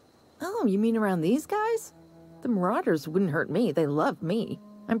 Oh, you mean around these guys? The Marauders wouldn't hurt me. They love me.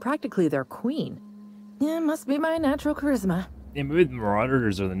 I'm practically their queen. Yeah, it must be my natural charisma. Yeah, maybe the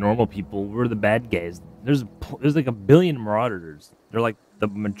Marauders are the normal people. We're the bad guys. There's like a billion Marauders. They're like the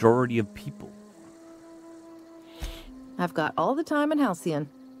majority of people. I've got all the time in Halcyon.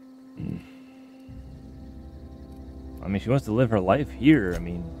 I mean, she wants to live her life here. I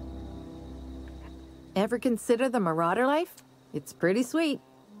mean, Ever consider the marauder life? It's pretty sweet.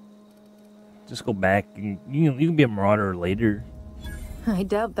 Just go back. And you can be a marauder later. I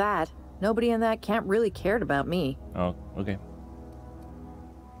doubt that. Nobody in that camp really cared about me. Oh, okay.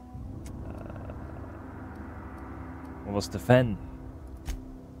 Well, let's defend.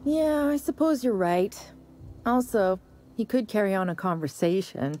 Yeah, I suppose you're right. Also, he could carry on a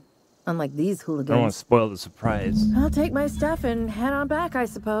conversation. Unlike these hooligans. I don't want to spoil the surprise. I'll take my stuff and head on back, I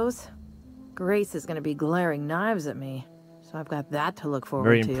suppose. Grace is going to be glaring knives at me, so I've got that to look forward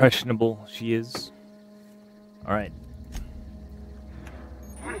to. Very impressionable she is. All right.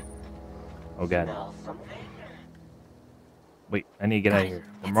 Oh, God. Wait, I need to get out of here.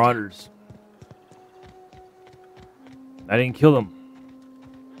 The marauders. I didn't kill them.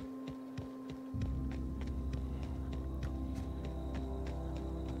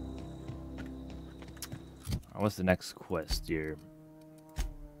 What's the next quest here?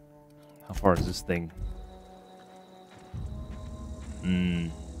 How far is this thing?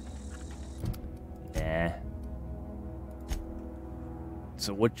 Nah.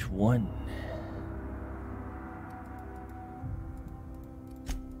 So which one?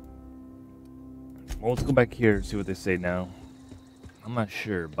 Well, let's go back here and see what they say now. I'm not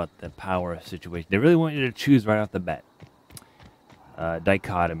sure about the power situation. They really want you to choose right off the bat.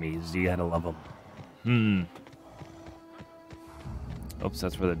 Dichotomies. You gotta love them. Oops,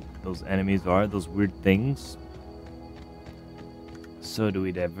 that's where those enemies are, those weird things. So do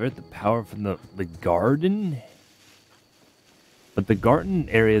we divert the power from the garden? But the garden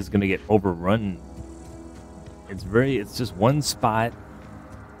area is gonna get overrun. It's just one spot.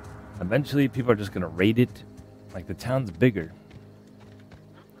 Eventually people are just gonna raid it. Like, the town's bigger.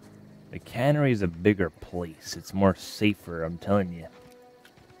 The cannery is a bigger place. It's more safer, I'm telling you.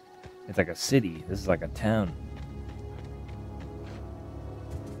 It's like a city. This is like a town.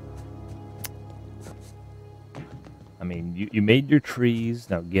 I mean, you made your trees,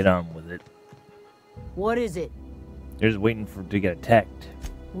 now get on with it. What is it? You're just waiting to get attacked.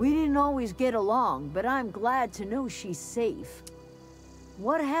 We didn't always get along, but I'm glad to know she's safe.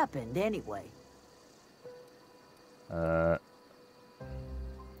 What happened, anyway? They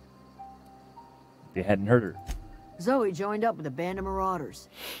hadn't hurt her. Zoe joined up with a band of marauders.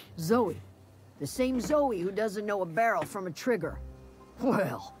 Zoe. The same Zoe who doesn't know a barrel from a trigger.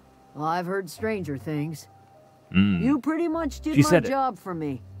 Well, I've heard stranger things. You pretty much did my job for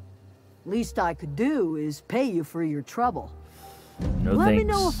me. Least I could do is pay you for your trouble. No Let thanks.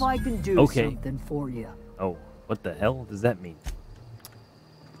 me know if I can do something for you. Oh, what the hell does that mean?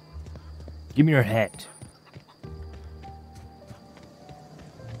 Give me your hat.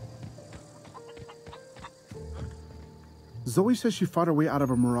 Zoe says she fought her way out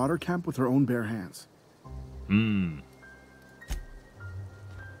of a marauder camp with her own bare hands.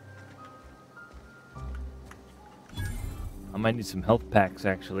 I might need some health packs,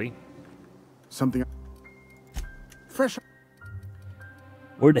 actually. Something fresh.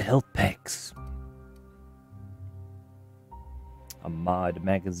 Where are the health packs? A mod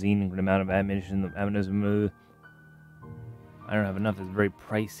magazine, an amount of ammunition, I don't have enough. It's very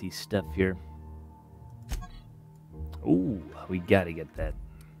pricey stuff here. Ooh, we gotta get that.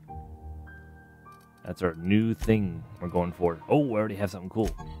 That's our new thing we're going for. Oh, we already have something cool.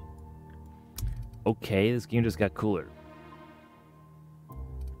 Okay, this game just got cooler.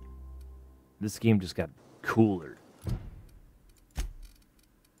 This game just got cooler.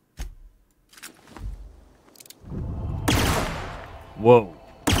 Whoa.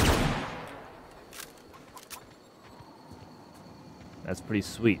 That's pretty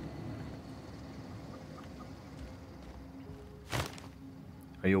sweet.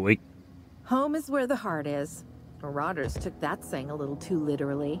 Are you awake? Home is where the heart is. Marauders took that saying a little too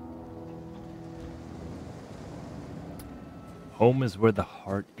literally. Home is where the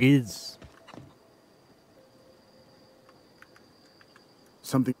heart is.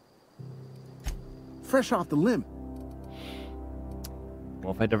 Something fresh off the limb.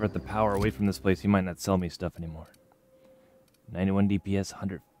 Well, if I divert the power away from this place, he might not sell me stuff anymore. 91 DPS,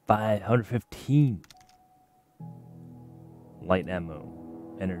 105, 115. Light ammo.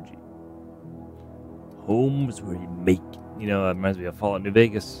 Energy. Home is where you make it. You know, it reminds me of Fallout New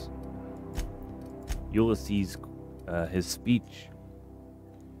Vegas. Ulysses, his speech.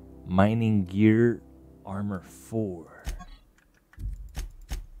 Mining gear, armor 4.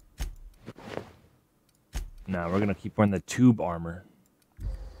 Now we're gonna keep wearing the tube armor.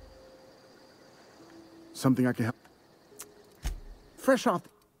 Something I can help. Fresh off.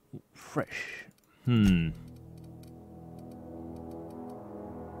 Fresh.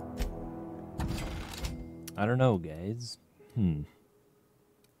 I don't know, guys.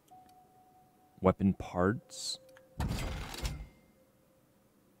 Weapon parts.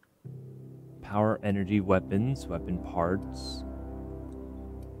 Power, energy, weapons, weapon parts.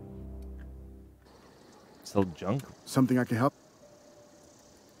 Still junk. Something I can help?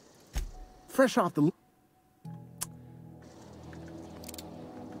 Fresh off the...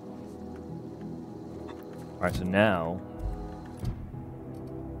 Alright, so now...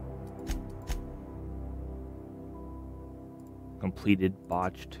 completed,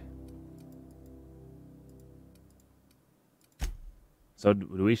 botched. So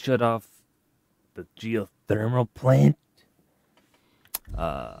do we shut off the geothermal plant?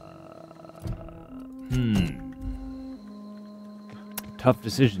 Tough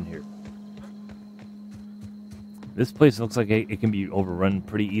decision here. This place looks like it can be overrun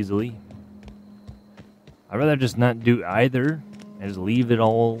pretty easily. I'd rather just not do either and just leave it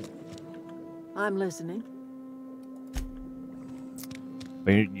all. I'm listening.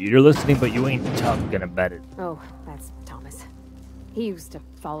 But you're listening, but you ain't talking about it. Oh, that's Thomas. He used to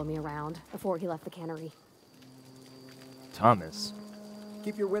follow me around before he left the cannery. Thomas?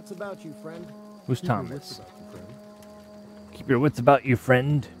 Keep your wits about you, friend. Who's Keep your Thomas? wits about you, friend. Keep your wits about you,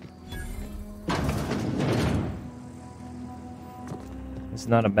 friend. It's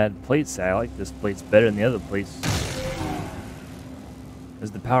not a bad place. I like this place better than the other place.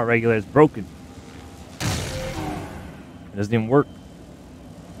 Because the power regulator is broken. It doesn't even work.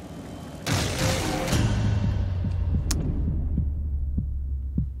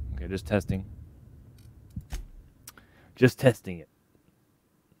 Okay, just testing. Just testing it.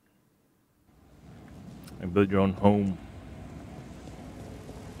 And build your own home.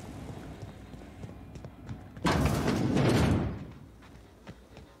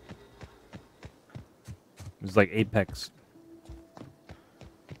 It's like Apex.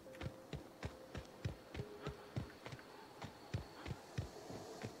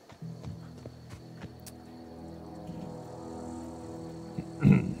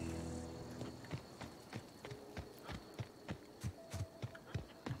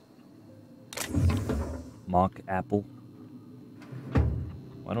 Mock apple.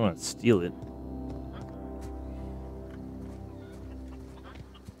 I don't want to steal it.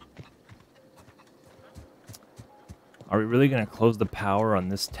 Are we really going to close the power on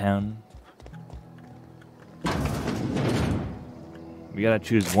this town? We got to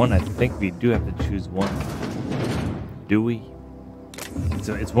choose one. I think we do have to choose one. Do we?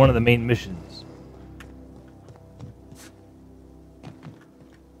 It's one of the main missions.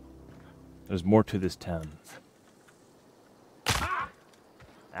 There's more to this town. Ah.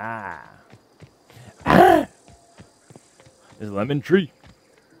 Ah! There's a lemon tree.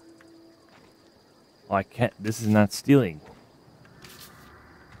 Oh, I can't. This is not stealing.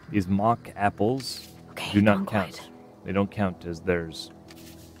 These mock apples do not count. They don't count as theirs.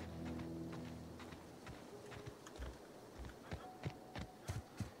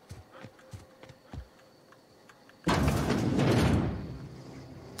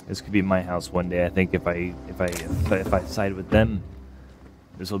 This could be my house one day. I think if I side with them,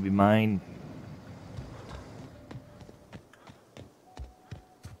 this will be mine.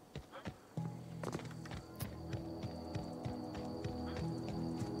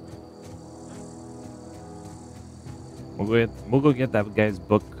 We'll go get that guy's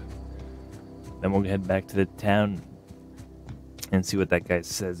book. Then we'll head back to the town and see what that guy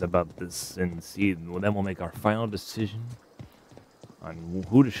says about this, and see. Well, then we'll make our final decision on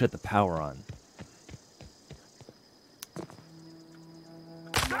who to shut the power on.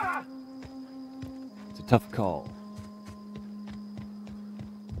 It's a tough call.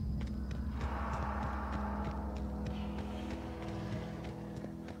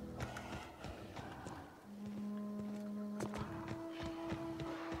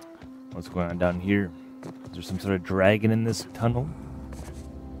 What's going on down here? Is there some sort of dragon in this tunnel?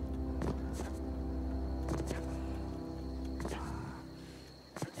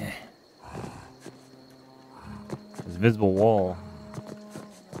 This visible wall.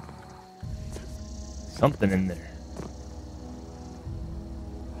 Something in there.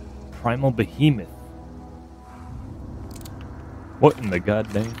 Primal behemoth. What in the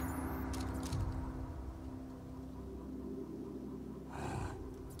goddamn?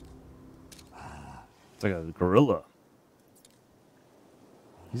 It's like a gorilla.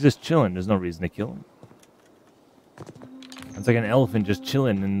 He's just chilling. There's no reason to kill him. It's like an elephant just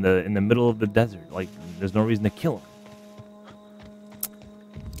chilling in the middle of the desert. Like, there's no reason to kill him.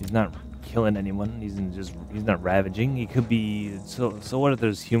 He's not killing anyone. He's not ravaging. He could be. So what if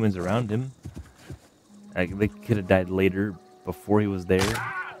there's humans around him? Like, they could have died later before he was there.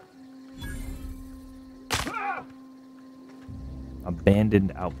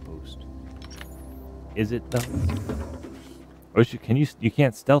 Abandoned outpost. Is it though? Or can you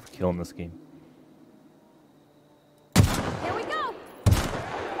can't stealth kill in this game. Here we go.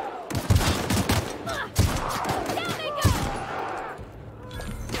 Down they go.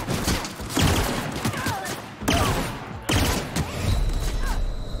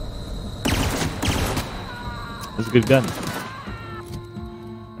 That's a good gun.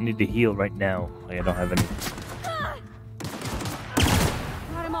 I need to heal right now. Like, I don't have any.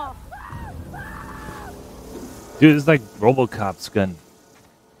 Got him off. Dude, it's like RoboCop's gun.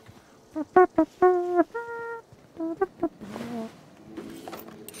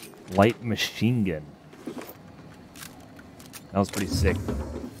 Light machine gun. That was pretty sick.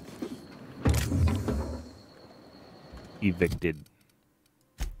 Evicted.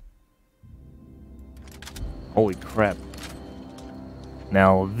 Holy crap.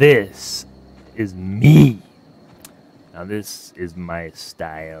 Now this is me. Now this is my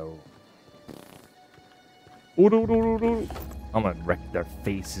style. I'm gonna wreck their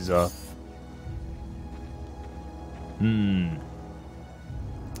faces off.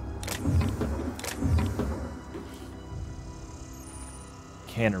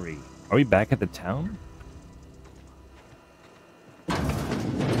 Cannery. Are we back at the town?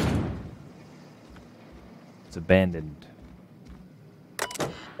 It's abandoned.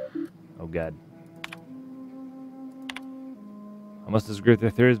 Oh god. I must disagree with their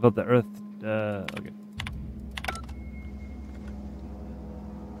theories about the Earth. Okay.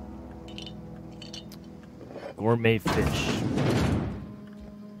 Gourmet fish.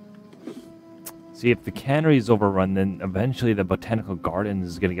 See, if the cannery is overrun, then eventually the botanical gardens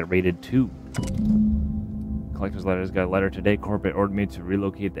is gonna get raided too. Collector's letters got a letter today. Corporate ordered me to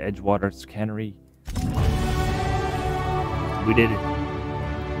relocate the Edgewater cannery. We did it.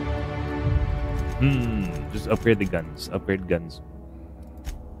 Just upgrade the guns. Upgrade guns.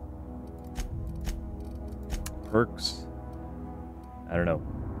 Perks. I don't know.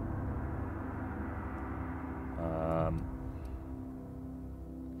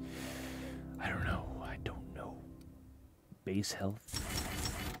 I don't know. I don't know. Base health.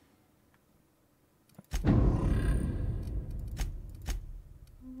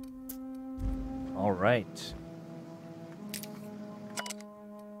 All right.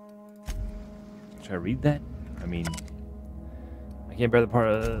 Should I read that? I mean, I can't bear the part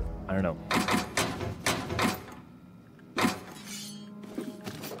of. I don't know.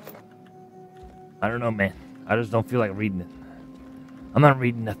 I don't know, man. I just don't feel like reading it. I'm not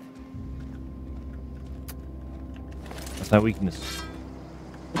reading nothing. That's my weakness.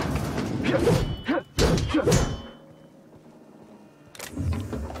 I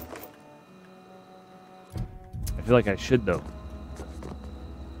feel like I should, though.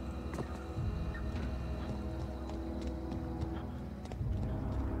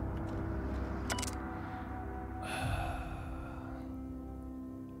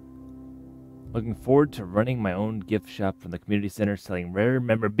 Looking forward to running my own gift shop from the community center selling rare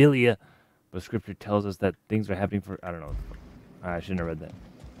memorabilia. But scripture tells us that things are happening for... I don't know. I shouldn't have read that.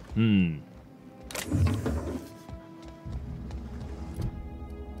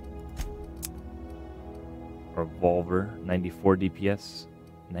 Revolver, 94 DPS.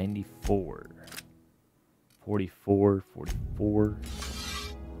 94. 44, 44.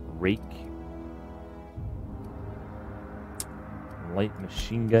 Rake. Light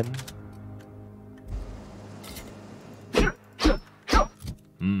machine gun.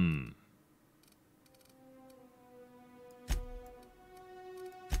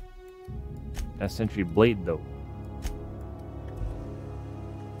 That Sentry Blade, though.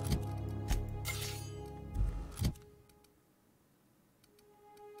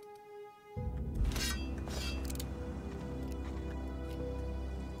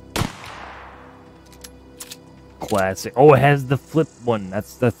 Classic. Oh, it has the flip one.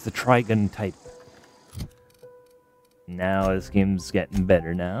 That's the Trigun type. Now this game's getting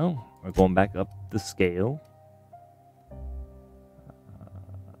better now. We're going back up the scale.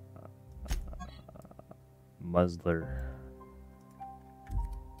 Muzzler.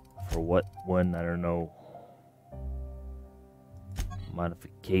 For what one? I don't know.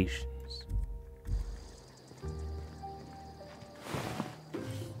 Modifications.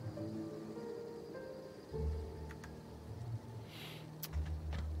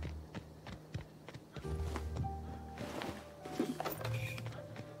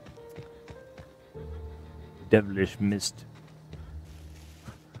 Devilish Mist.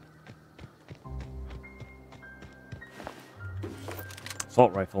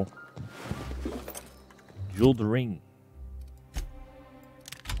 Assault rifle. Jeweled ring.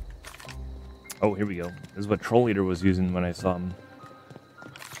 Oh, here we go. This is what Troll Eater was using when I saw him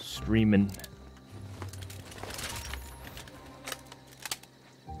streaming.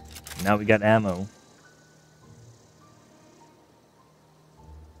 Now we got ammo.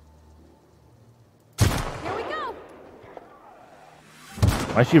 Here we go.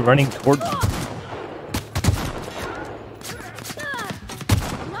 Why is she running towards me?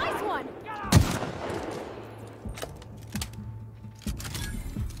 Nice one.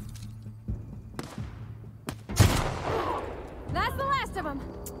 That's the last of them.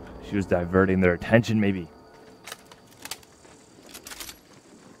 She was diverting their attention, maybe.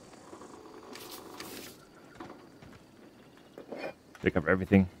 Pick up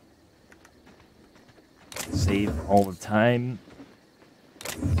everything. Save all the time.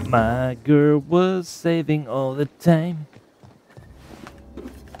 My girl was saving all the time.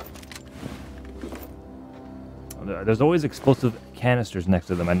 There's always explosive canisters next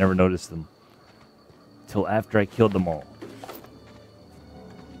to them. I never noticed them till after I killed them all.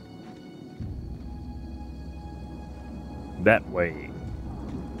 That way.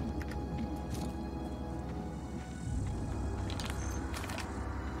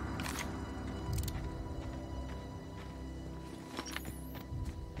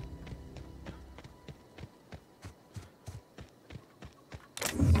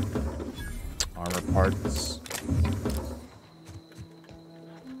 Armor parts.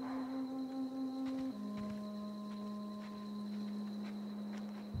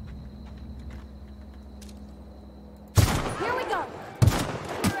 Here we go.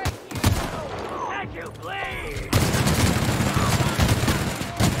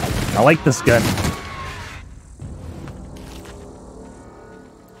 I like this gun.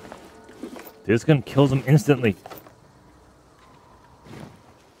 This gun kills him instantly.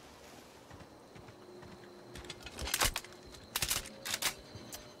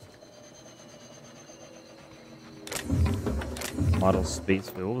 Model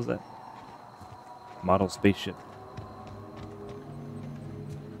space. Wait, what was that? Model spaceship.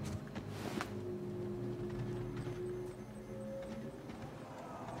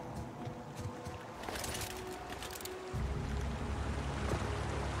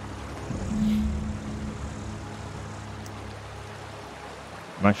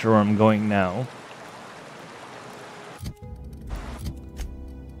 I'm not sure where I'm going now.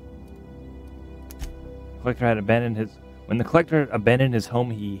 Collector had abandoned his... When the collector abandoned his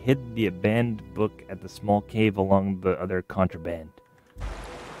home, he hid the abandoned book at the small cave along the other contraband.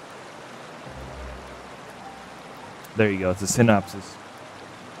 There you go, it's a synopsis.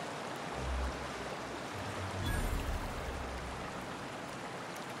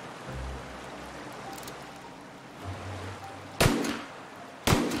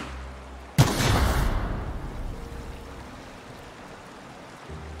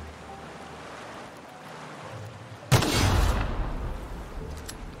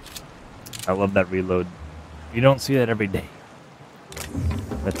 I love that reload. You don't see that every day.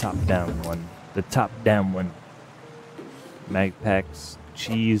 The top-down one. The top-down one. Mag packs,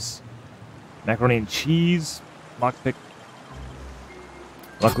 cheese, macaroni and cheese, lockpick.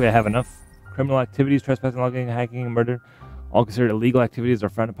 Luckily, I have enough. Criminal activities, trespassing, logging, hacking, and murder. All considered illegal activities are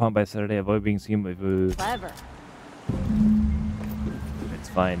frowned upon by Saturday. Avoid being seen by... Clever. It's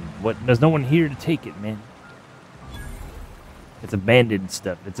fine. What? There's no one here to take it, man. It's abandoned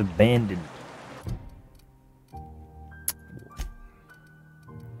stuff. It's abandoned.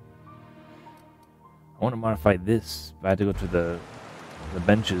 I want to modify this, but I had to go to the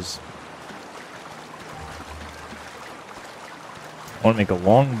benches. I want to make a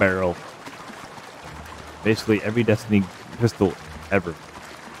long barrel. Basically every Destiny pistol ever.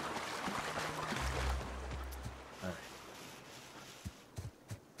 Alright.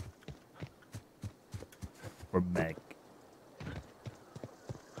 We're back.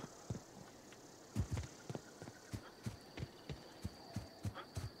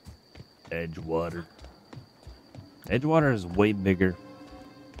 Edgewater. Edgewater is way bigger.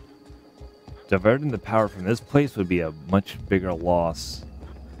 Diverting the power from this place would be a much bigger loss.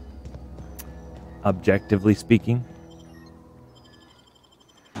 Objectively speaking.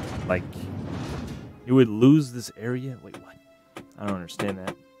 Like, you would lose this area? Wait, what? I don't understand that.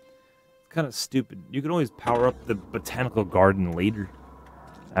 It's kind of stupid. You can always power up the botanical garden later.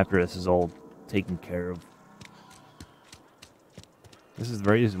 After this is all taken care of. This is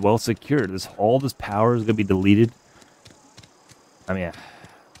very well secured. All this power is going to be deleted. I mean, A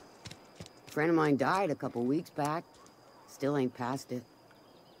friend of mine died a couple weeks back. Still ain't past it.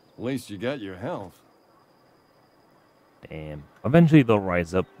 At least you got your health. damn. Eventually they'll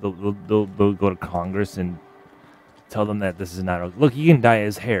rise up. They'll go to Congress and tell them that this is not okay. Look, you can dye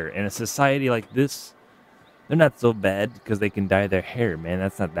his hair. In a society like this, they're not so bad because they can dye their hair, man.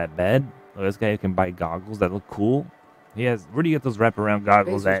 That's not that bad. Look, this guy can buy goggles that look cool. He has. Where do you get those wraparound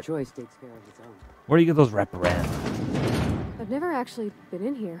goggles Spacer's at? Choice takes care of its own. Where do you get those wraparound? I've never actually been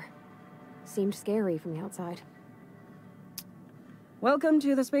in here. Seemed scary from the outside. Welcome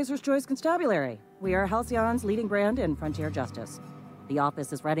to the Spacer's Choice Constabulary. We are Halcyon's leading brand in frontier justice. The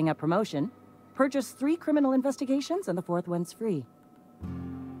office is writing up promotion. Purchase 3 criminal investigations and the 4th one's free.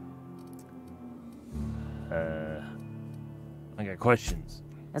 I got questions.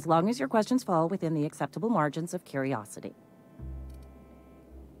 As long as your questions fall within the acceptable margins of curiosity.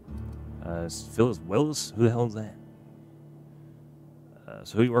 Phyllis Willis? Who the hell is that?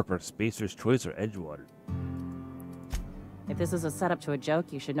 So who you work for, Spacer's Choice or Edgewater? If this is a setup to a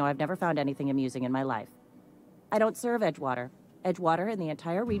joke, you should know I've never found anything amusing in my life. I don't serve Edgewater. Edgewater and the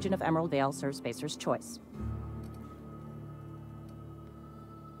entire region of Emerald Vale serves Spacer's Choice.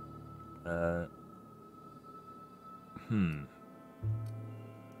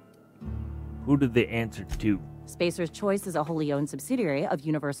 Who did they answer to? Spacer's Choice is a wholly owned subsidiary of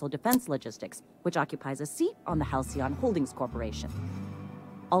Universal Defense Logistics, which occupies a seat on the Halcyon Holdings Corporation,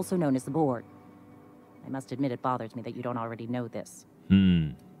 also known as the Board. I must admit it bothers me that you don't already know this.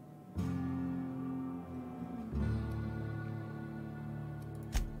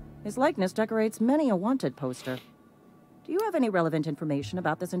 His likeness decorates many a wanted poster. Do you have any relevant information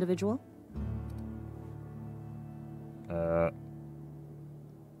about this individual?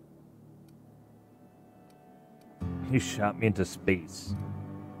 He shot me into space.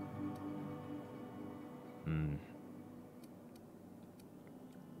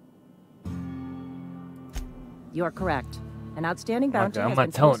 You are correct. An outstanding bounty I'm has not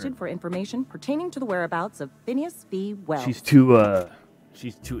been telling posted her. for information pertaining to the whereabouts of Phineas B. Wells. She's too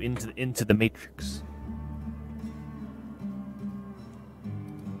into the Matrix.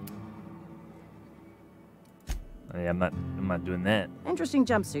 Hey, I'm not doing that. Interesting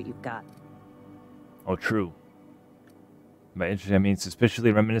jumpsuit you've got. Oh, true. By interesting, I mean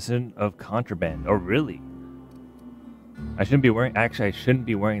suspiciously reminiscent of contraband. Oh, really? I shouldn't be wearing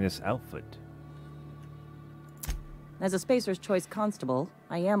this outfit. As a Spacer's Choice constable,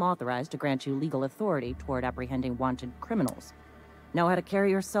 I am authorized to grant you legal authority toward apprehending wanted criminals. Know how to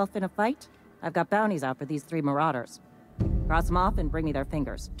carry yourself in a fight? I've got bounties out for these 3 marauders. Cross them off and bring me their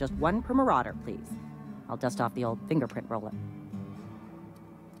fingers. Just 1 per marauder, please. I'll dust off the old fingerprint roller.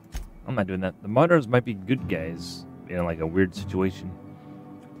 I'm not doing that. The marauders might be good guys in like a weird situation.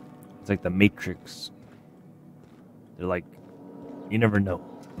 It's like the Matrix. They're like, you never know.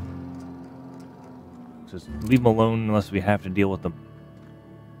 Just leave them alone unless we have to deal with them.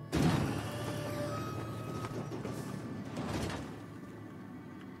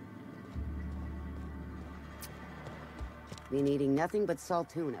 Been eating nothing but salt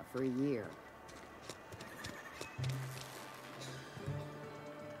tuna for a year.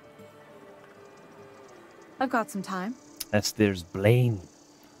 I've got some time. There's Blaine.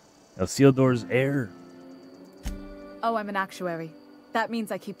 Elsildor's heir. Oh, I'm an actuary. That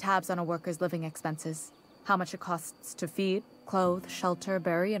means I keep tabs on a worker's living expenses. How much it costs to feed, clothe, shelter,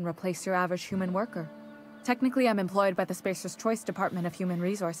 bury, and replace your average human worker. Technically, I'm employed by the Spacer's Choice Department of Human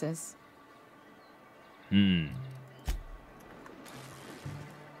Resources. Another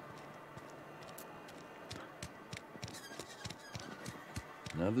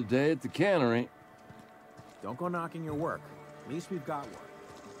day at the cannery. Don't go knocking your work. At least we've got work.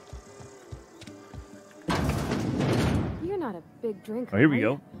 You're not a big drinker. Oh, here we are you?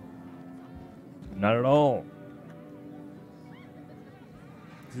 go. Not at all.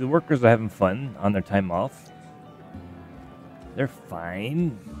 See, the workers are having fun on their time off. They're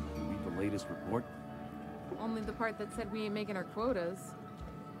fine. Read the latest report. Only the part that said we ain't making our quotas.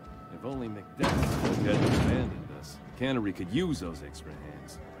 If only McDevitt hadn't abandoned us. The cannery could use those extra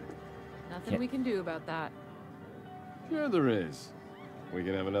hands. Nothing we can do about that. Sure there is. We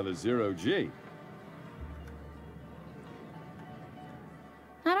can have another 0G.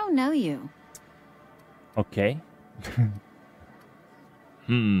 I don't know you. Okay.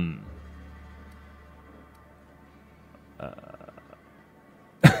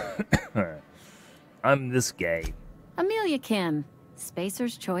 I'm this guy. Amelia Kim,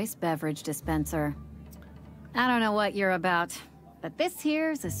 Spacer's Choice Beverage Dispenser. I don't know what you're about, but this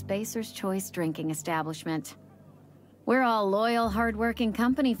here's a Spacer's Choice drinking establishment. We're all loyal, hard-working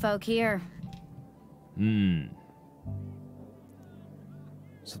company folk here. Something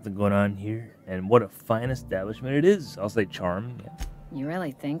going on here, and what a fine establishment it is. I'll say charm. Yeah, You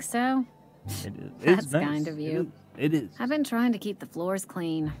really think so? it is. That's It's nice. kind of you. It is. I've been trying to keep the floors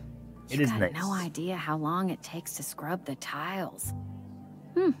clean. It You've is got nice. no idea how long it takes to scrub the tiles.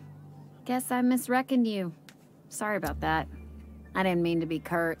 Guess I misreckoned you. Sorry about that. I didn't mean to be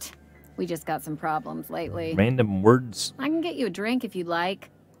curt. We just got some problems lately. Random words. I can get you a drink if you'd like.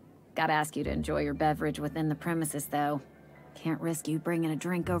 Gotta ask you to enjoy your beverage within the premises, though. Can't risk you bringing a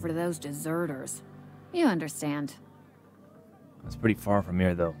drink over to those deserters. You understand. That's pretty far from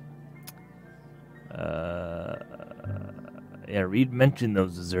here, though. Yeah, Reed mentioned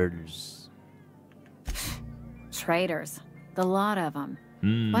those deserters. Traitors. The lot of them.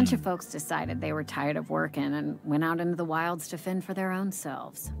 Bunch of folks decided they were tired of working and went out into the wilds to fend for their own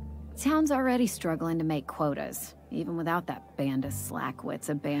selves. Town's already struggling to make quotas, even without that band of slackwits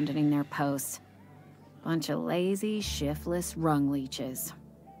abandoning their posts. Bunch of lazy, shiftless rung leeches.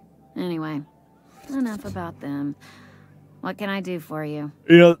 Anyway, enough about them. What can I do for you?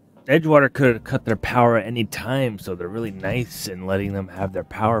 You know, Edgewater could have cut their power at any time, so they're really nice in letting them have their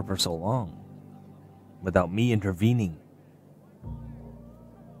power for so long. Without me intervening.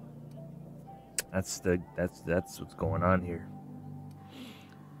 That's what's going on here.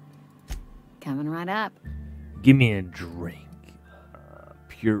 Coming right up. Give me a drink.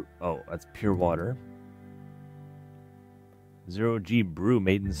 That's pure water. 0G brew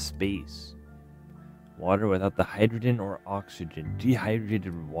made in space. Water without the hydrogen or oxygen.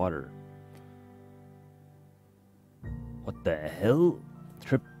 Dehydrated water. What the hell?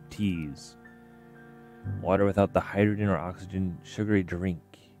 Trip teas. Water without the hydrogen or oxygen. Sugary drink.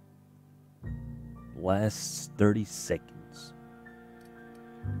 Lasts 30 seconds.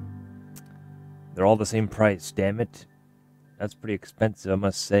 They're all the same price, damn it. That's pretty expensive, I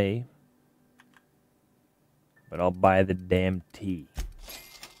must say. But I'll buy the damn tea.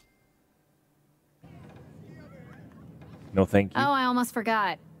 No thank you. Oh, I almost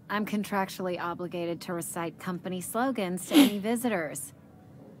forgot. I'm contractually obligated to recite company slogans to any visitors.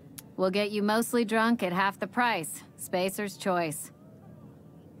 We'll get you mostly drunk at half the price. Spacer's choice.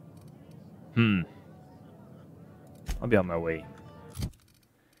 I'll be on my way.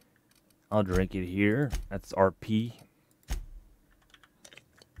 I'll drink it here. That's RP.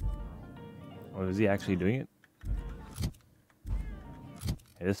 Oh, is he actually doing it?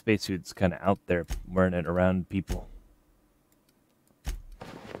 Hey, this spacesuit's kind of out there, wearing it around people.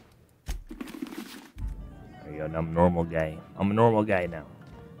 There you go, now I'm a normal guy. I'm a normal guy now.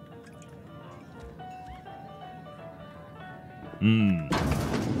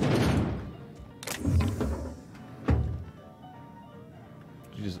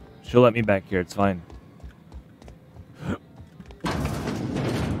 She'll let me back here, it's fine.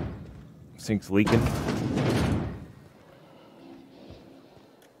 Sink's leaking.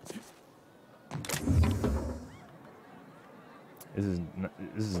 This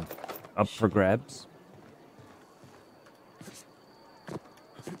is up for grabs.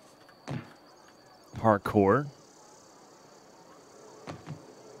 Parkour.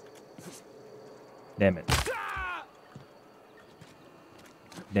 Damn it.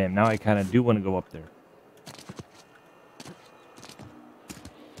 Damn, now I kind of do want to go up there.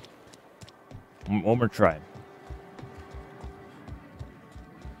 One more try.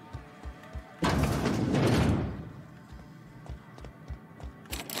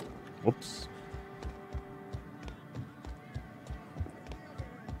 Whoops.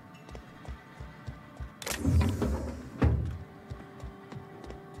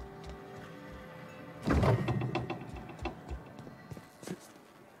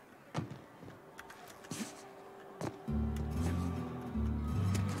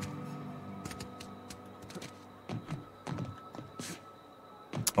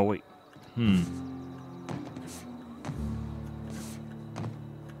 Oh, wait.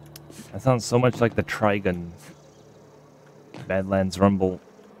 That sounds so much like the Trigun Badlands Rumble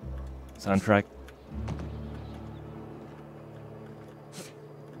soundtrack.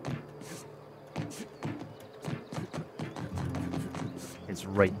 It's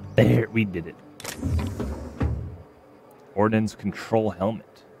right there. We did it. Ordnance control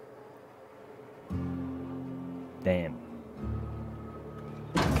helmet. Damn.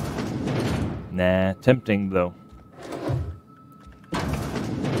 Nah, tempting though.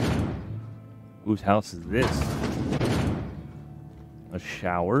 Whose house is this? A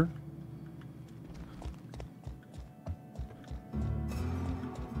shower?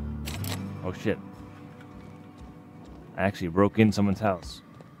 Oh shit. I actually broke in someone's house.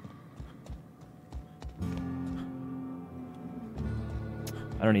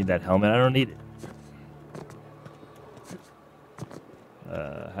 I don't need that helmet. I don't need it.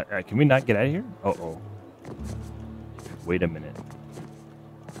 Can we not get out of here? Uh-oh. Wait a minute.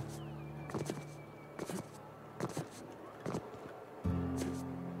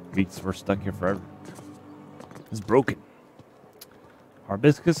 We're stuck here forever. It's broken.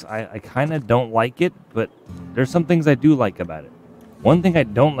 Hibiscus, I kind of don't like it, but there's some things I do like about it. One thing I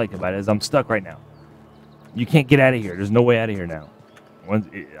don't like about it is I'm stuck right now. You can't get out of here. There's no way out of here now.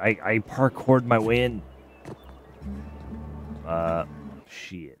 I parkoured my way in.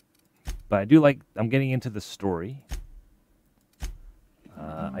 Shit. But I do like, I'm getting into the story.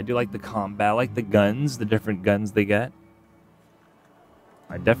 I do like the combat. I like the guns, the different guns they got.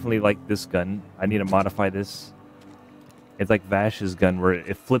 I definitely like this gun. I need to modify this. It's like Vash's gun where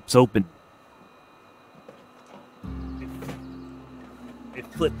it flips open. It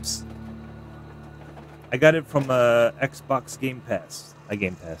flips. I got it from Xbox Game Pass. I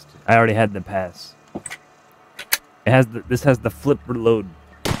Game Passed. I already had the pass. It has this has the flip reload.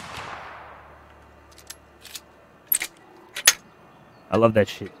 I love that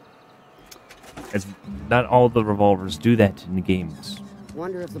shit. It's not all the revolvers do that in the games.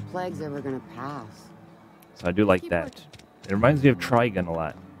 Wonder if the plague's ever gonna pass. So I do like that. It reminds me of Trigun a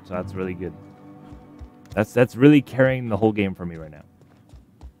lot. So that's really good. That's really carrying the whole game for me right now.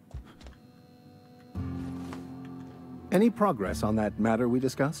 Any progress on that matter we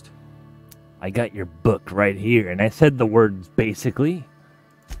discussed? I got your book right here, and I said the words basically.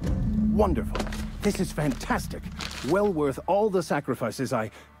 Wonderful. This is fantastic. Well worth all the sacrifices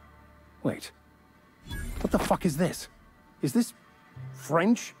I... Wait. What the fuck is this? Is this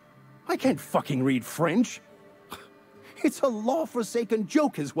French? I can't fucking read French. It's a law-forsaken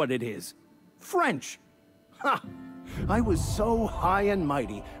joke is what it is. French. Ha! I was so high and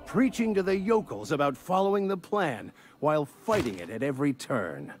mighty, preaching to the yokels about following the plan, while fighting it at every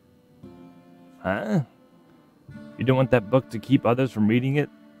turn. Huh? You don't want that book to keep others from reading it?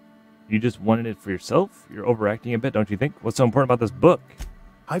 You just wanted it for yourself? You're overacting a bit, don't you think? What's so important about this book?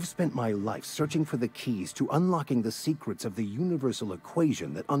 I've spent my life searching for the keys to unlocking the secrets of the universal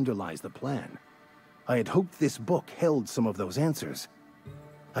equation that underlies the plan. I had hoped this book held some of those answers.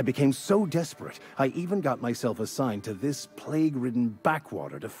 I became so desperate, I even got myself assigned to this plague-ridden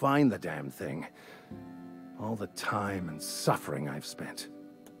backwater to find the damn thing. All the time and suffering I've spent.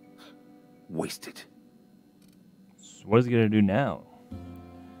 Wasted. So what is he going to do now?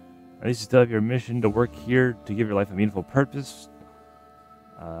 At least you still have your mission to work here to give your life a meaningful purpose.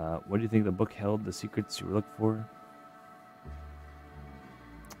 What do you think the book held? The secrets you were looking for?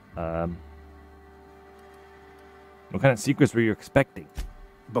 What kind of secrets were you expecting?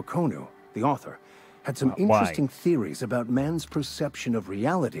 Bokonu, the author, had some interesting theories about man's perception of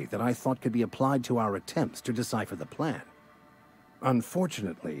reality that I thought could be applied to our attempts to decipher the plan.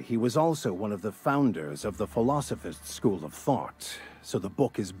 Unfortunately, he was also one of the founders of the Philosophist School of Thought, so the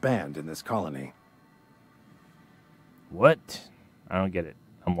book is banned in this colony. What? I don't get it.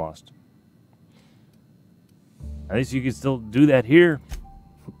 I'm lost. At least you can still do that here.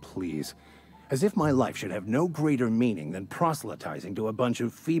 Please. As if my life should have no greater meaning than proselytizing to a bunch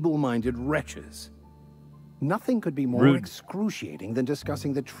of feeble-minded wretches. Nothing could be more excruciating than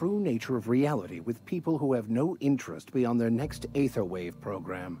discussing the true nature of reality with people who have no interest beyond their next Aetherwave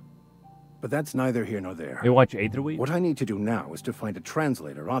program. But that's neither here nor there. You watch Aetherwave? What I need to do now is to find a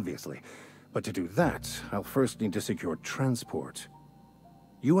translator, obviously. But to do that, I'll first need to secure transport.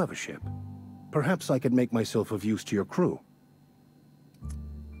 You have a ship. Perhaps I could make myself of use to your crew.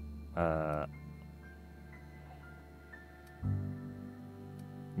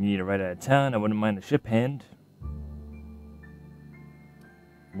 You need to ride out of town. I wouldn't mind a ship hand.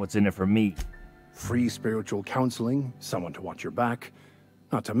 What's in it for me? Free spiritual counseling, someone to watch your back,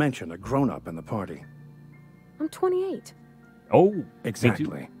 not to mention a grown-up in the party. I'm 28. Oh,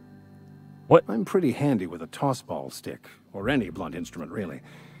 exactly. What? I'm pretty handy with a tossball stick, or any blunt instrument, really.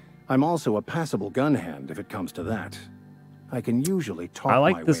 I'm also a passable gun hand, if it comes to that. I can usually talk I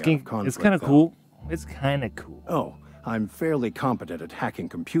like my this way game. out of conflict, It's kind of though. cool. It's kind of cool. Oh, I'm fairly competent at hacking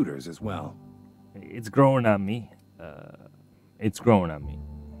computers as well. It's growing on me. It's growing on me.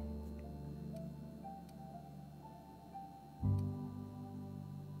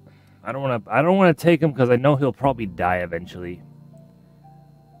 I don't want to take him because I know he'll probably die eventually.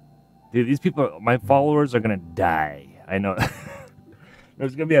 Dude, these people, my followers are gonna die. I know.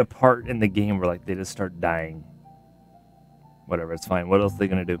 There's gonna be a part in the game where like they just start dying. Whatever, it's fine. What else are they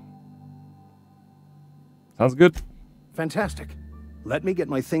gonna do? Sounds good. Fantastic. Let me get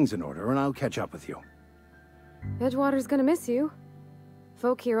my things in order and I'll catch up with you. Edgewater's gonna miss you.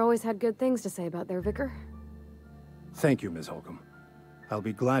 Folk here always had good things to say about their vicar. Thank you, Ms. Holcomb. I'll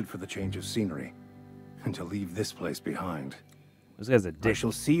be glad for the change of scenery. And to leave this place behind. This guy's a dick. I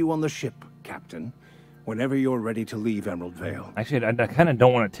shall see you on the ship, Captain. Whenever you're ready to leave Emerald Vale. Actually, I kind of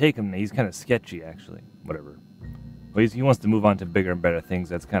don't want to take him. He's kind of sketchy, actually. Whatever. Well, he wants to move on to bigger and better things.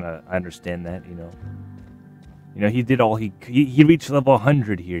 That's kind of, I understand that, you know. You know, he did all, he reached level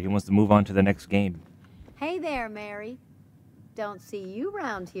 100 here. He wants to move on to the next game. Hey there, Mary. Don't see you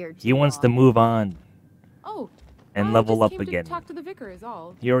round here. He wants to move on Oh. and I level just up came again. To talk to the vicar is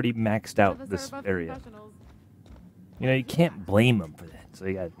all. He already maxed None of out us are this above area. confessionals. You know, you can't blame him for that. So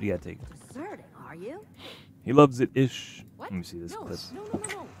you gotta take it. Deserting, are you? He loves it ish. What? Let me see this No, clip.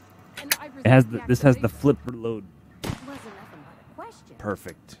 no. And I It has resist this has the activity. flipper load. Wasn't nothing but a question.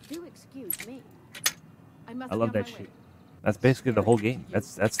 Perfect. Do excuse me. I must I be love on that my shit. way. That's basically the whole game.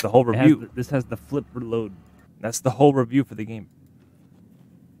 That's the whole review. This has the flipper load. That's the whole review for the game.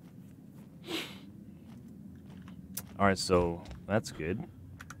 All right, so that's good.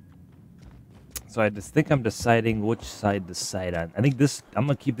 So I just think I'm deciding which side to side on. I think this. I'm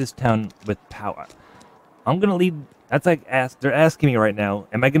gonna keep this town with power. I'm gonna leave. That's like they're asking me right now.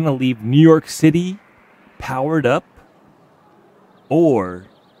 Am I gonna leave New York City powered up, or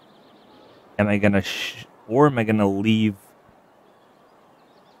am I gonna leave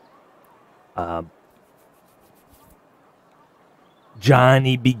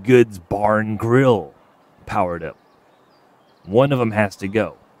Johnny B. Good's Bar and Grill powered up? One of them has to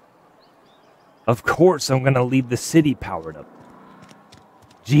go. Of course, I'm gonna leave the city powered up.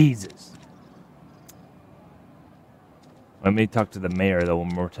 Jesus. Let me talk to the mayor though one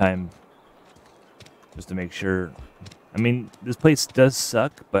more time, just to make sure. I mean, this place does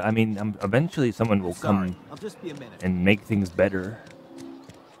suck, but I mean, eventually someone will come I'll just be a minute. and make things better.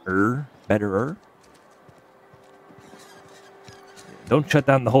 Betterer. Don't shut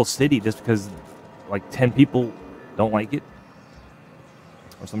down the whole city just because like 10 people don't like it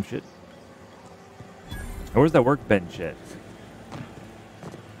or some shit. Where's that workbench at?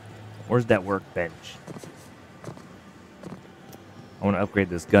 Where's that workbench? I want to upgrade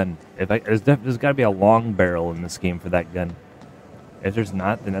this gun. There's got to be a long barrel in this game for that gun. If there's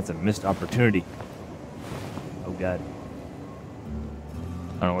not, then that's a missed opportunity. Oh god.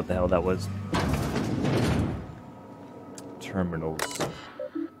 I don't know what the hell that was. Terminals.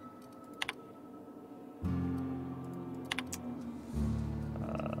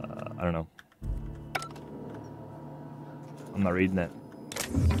 I don't know. I'm not reading that.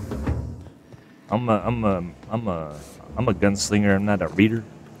 I'm a gunslinger. I'm not a reader.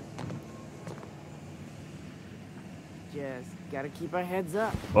 Just gotta keep our heads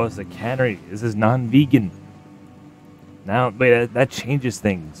up. Oh, it's a cannery. This is non-vegan. Now, wait, that changes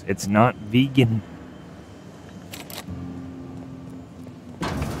things. It's not vegan.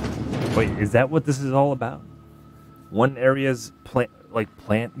 Wait, is that what this is all about? One area's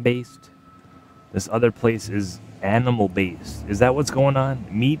plant-based. This other place is animal-based. Is that what's going on?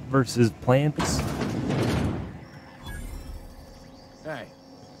 Meat versus plants? Hey.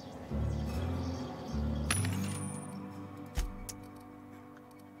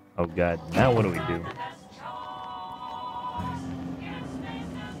 Oh god, now what do we do?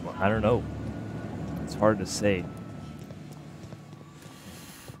 Well, I don't know. It's hard to say.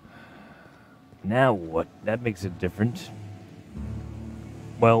 Now what? That makes it different.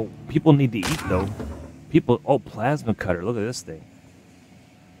 Well, people need to eat though. Oh, plasma cutter. Look at this thing.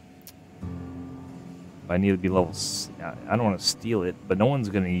 I need to be level. I don't want to steal it, but no one's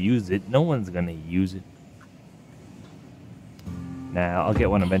gonna use it. No one's gonna use it. Nah, I'll get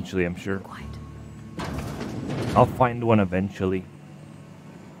one eventually, I'm sure. I'll find one eventually.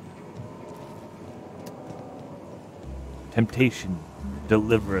 Temptation,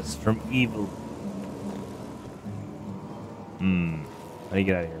 deliver us from evil. How do you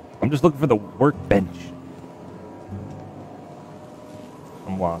get out of here? I'm just looking for the workbench.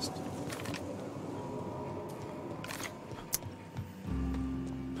 I'm lost.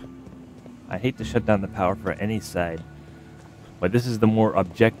 I hate to shut down the power for any side, but this is the more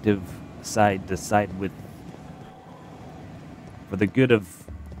objective side to side with for the good of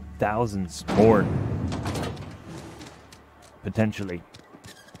thousands more, potentially.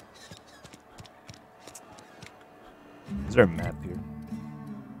 Is there a map here?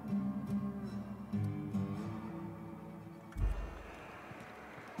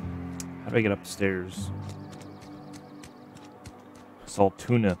 How do I get upstairs?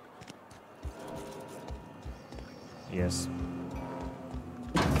 Saltuna. Yes.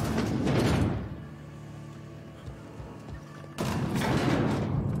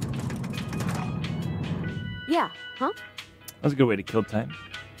 Yeah, huh? That was a good way to kill time.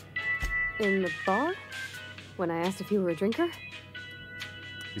 In the bar? When I asked if you were a drinker?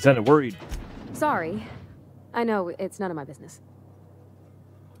 You sounded worried. Sorry. I know, it's none of my business.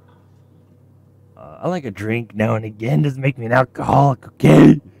 I like a drink now and again. Doesn't make me an alcoholic,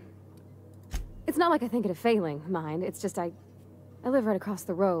 okay? It's not like I think it a failing, mind. It's just I live right across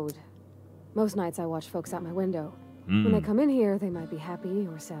the road. Most nights I watch folks out my window. When they come in here, they might be happy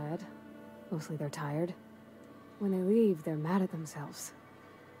or sad. Mostly they're tired. When they leave, they're mad at themselves.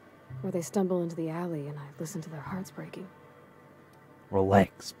 Or they stumble into the alley and I listen to their hearts breaking.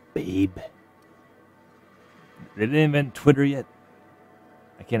 Relax, babe. They didn't invent Twitter yet.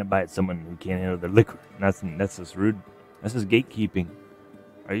 I can't abide someone who can't handle their liquor. That's just rude. That's just gatekeeping.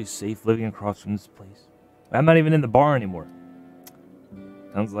 Are you safe living across from this place? I'm not even in the bar anymore.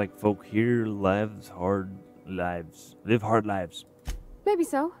 Sounds like folk here live hard lives. Maybe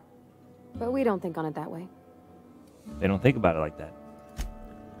so. But we don't think on it that way. They don't think about it like that.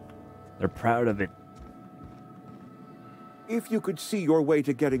 They're proud of it. If you could see your way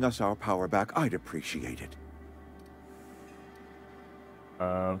to getting us our power back, I'd appreciate it.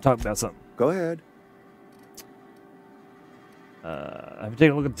 Talk about something. Go ahead. Have you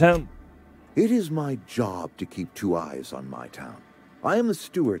taken a look at the town? It is my job to keep 2 eyes on my town. I am the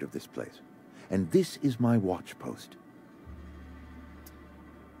steward of this place, and this is my watch post.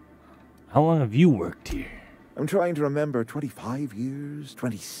 How long have you worked here? I'm trying to remember. 25 years,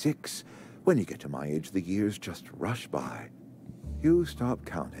 26. When you get to my age, the years just rush by. You stop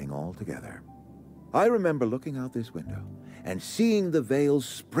counting altogether. I remember looking out this window and seeing the veils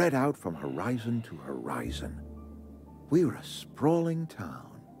spread out from horizon to horizon. We were a sprawling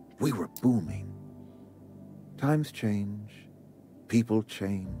town. We were booming. Times change, people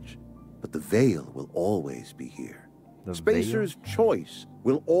change, but the veil will always be here. Spacer's choice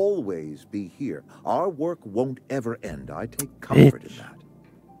will always be here. Our work won't ever end. I take comfort in that.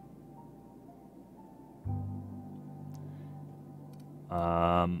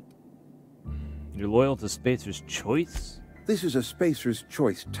 You're loyal to Spacer's choice? This is a Spacer's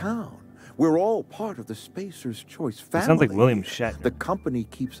Choice town. We're all part of the Spacer's Choice family. It sounds like William Shatner. The company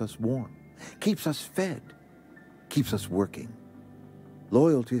keeps us warm, keeps us fed, keeps us working.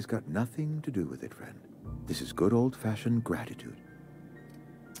 Loyalty's got nothing to do with it, friend. This is good old-fashioned gratitude.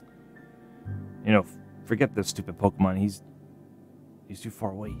 You know, forget this stupid Pokemon. He's too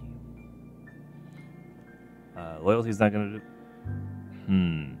far away. Loyalty's not gonna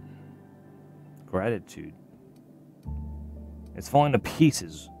do... Gratitude. It's falling to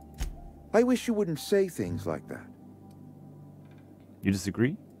pieces. I wish you wouldn't say things like that. You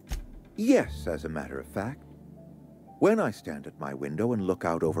disagree? Yes, as a matter of fact. When I stand at my window and look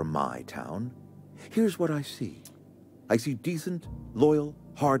out over my town, here's what I see. I see decent, loyal,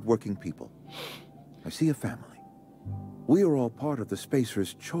 hard-working people. I see a family. We are all part of the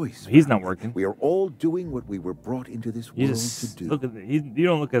Spacer's Choice. He's not working. We are all doing what we were brought into this world to do. Look at you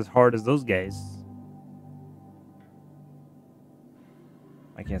don't look as hard as those guys.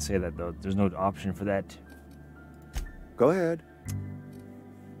 I can't say that though. There's no option for that. Go ahead.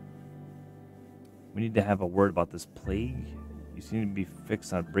 We need to have a word about this plague. You seem to be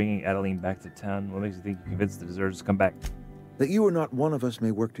fixed on bringing Adeline back to town. What makes you think you're convinced the deserters to come back? That you are not one of us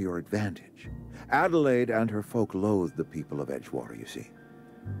may work to your advantage. Adelaide and her folk loathe the people of Edgewater, you see.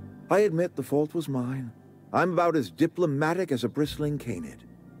 I admit the fault was mine. I'm about as diplomatic as a bristling canid.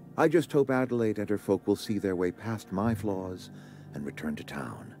 I just hope Adelaide and her folk will see their way past my flaws and return to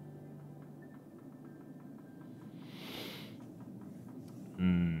town.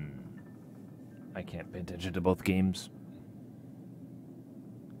 I can't pay attention to both games.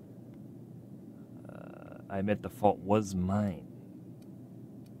 I admit the fault was mine.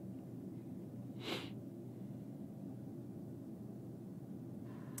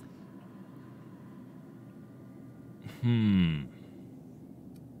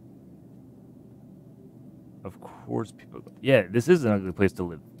 Of course people... Yeah, this is an ugly place to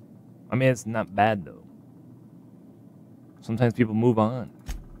live. I mean, it's not bad, though. Sometimes people move on.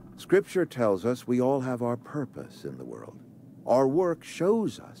 Scripture tells us we all have our purpose in the world. Our work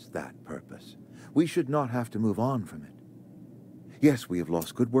shows us that purpose. We should not have to move on from it. Yes, we have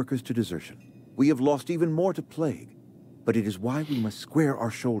lost good workers to desertion. We have lost even more to plague. But it is why we must square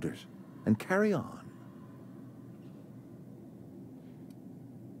our shoulders and carry on.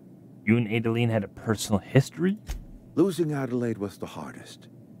 You and Adeline had a personal history? Losing Adelaide was the hardest.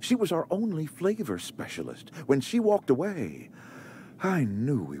 She was our only flavor specialist. When she walked away, I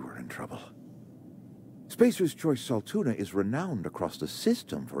knew we were in trouble. Spacer's Choice Saltuna is renowned across the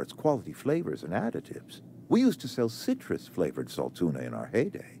system for its quality flavors and additives. We used to sell citrus-flavored Saltuna in our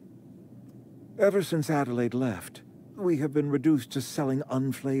heyday. Ever since Adelaide left, we have been reduced to selling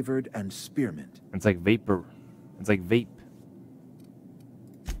unflavored and spearmint. It's like vapor. It's like vape.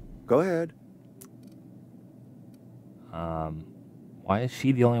 Go ahead. Why is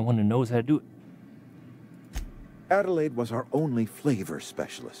she the only one who knows how to do it? Adelaide was our only flavor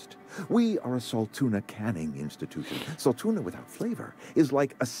specialist. We are a Saltuna canning institution. Saltuna without flavor is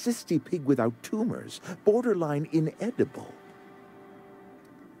like a cysty pig without tumors, borderline inedible.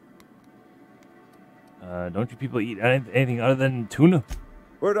 Don't you people eat anything other than tuna?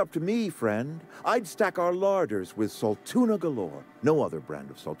 Were it up to me, friend, I'd stack our larders with saltuna galore. No other brand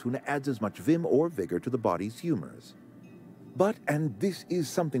of saltuna adds as much vim or vigor to the body's humors. But, and this is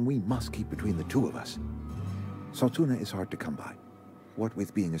something we must keep between the two of us, saltuna is hard to come by, what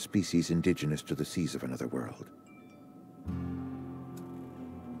with being a species indigenous to the seas of another world.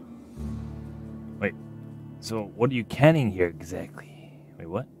 Wait, so what are you canning here exactly? Wait,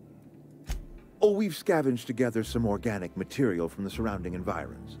 what? Oh, we've scavenged together some organic material from the surrounding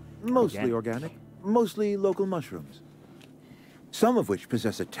environs. Mostly organic, mostly local mushrooms. Some of which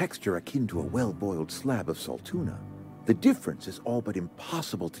possess a texture akin to a well-boiled slab of saltuna. The difference is all but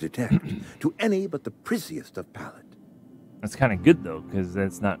impossible to detect to any but the prissiest of palate. That's kind of good though, because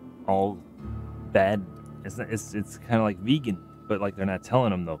it's not all bad. It's kind of like vegan, but like they're not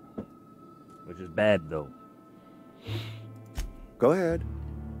telling them though, which is bad though. Go ahead.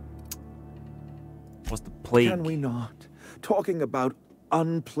 What's the plague? Can we not? Talking about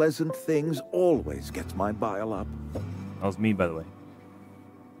unpleasant things always gets my bile up. That was me, by the way.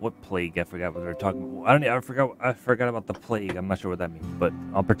 What plague? I forgot what we were talking about. I forgot about the plague. I'm not sure what that means, but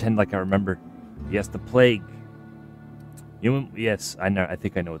I'll pretend like I remember. Yes, the plague. Yes, I know. I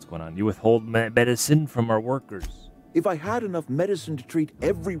think I know what's going on. You withhold medicine from our workers. If I had enough medicine to treat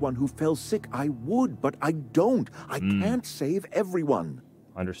everyone who fell sick, I would, but I don't. I can't save everyone.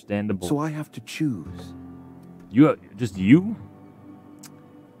 Understandable. So I have to choose. Just you?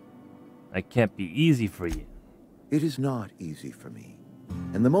 That can't be easy for you. It is not easy for me.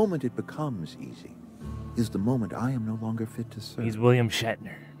 And the moment it becomes easy is the moment I am no longer fit to serve. He's William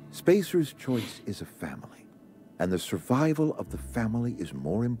Shatner. Spacer's choice is a family. And the survival of the family is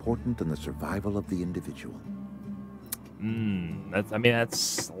more important than the survival of the individual.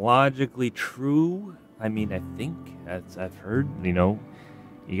 That's logically true. I think I've heard,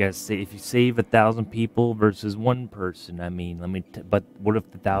 you guys say if you save 1,000 people versus one person, but what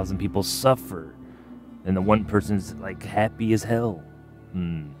if the 1,000 people suffer? Then the one person's like happy as hell.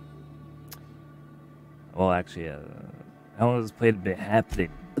 Well, actually, how long has this plague been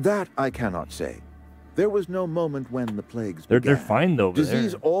happening? That I cannot say. There was no moment when the plagues They're began. fine though.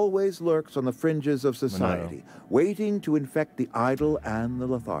 Disease always lurks on the fringes of society, waiting to infect the idle and the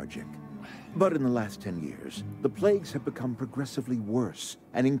lethargic. But in the last 10 years, the plagues have become progressively worse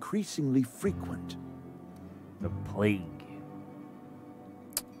and increasingly frequent. The plague.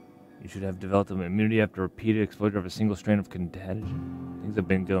 You should have developed an immunity after repeated exposure of a single strain of contagion. Things have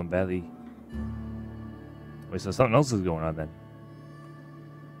been going badly. Wait, so something else is going on then?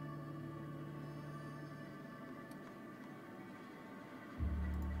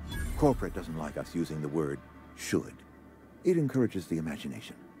 Corporate doesn't like us using the word should. It encourages the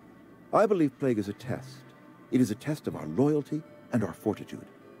imagination. I believe plague is a test. It is a test of our loyalty and our fortitude.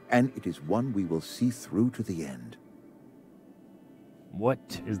 And it is one we will see through to the end.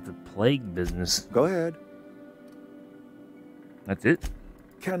 What is the plague business? Go ahead. That's it?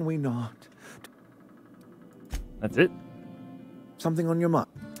 Can we not? That's it? Something on your mind?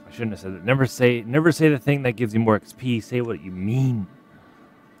 I shouldn't have said that. Never say the thing that gives you more XP. Say what you mean.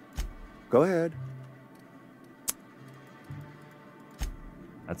 Go ahead.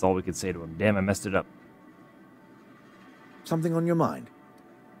 That's all we could say to him. Damn, I messed it up. Something on your mind?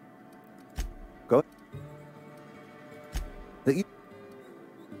 Go ahead.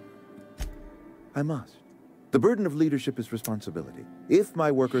 I must. The burden of leadership is responsibility. If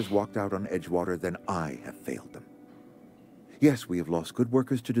my workers walked out on Edgewater, then I have failed them. Yes, we have lost good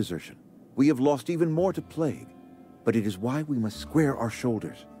workers to desertion. We have lost even more to plague. But it is why we must square our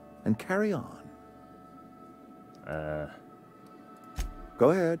shoulders and carry on. Go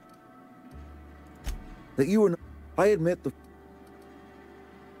ahead. That you are... I admit the...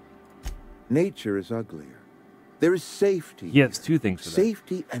 Nature is uglier. There is safety. Yeah, it's two things for that.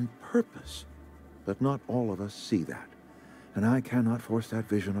 Safety and purpose. But not all of us see that. And I cannot force that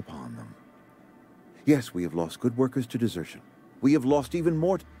vision upon them. Yes, we have lost good workers to desertion. We have lost even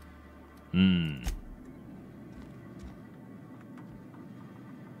more...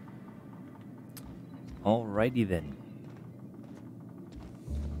 Alrighty then.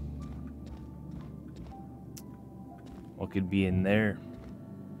 What could be in there?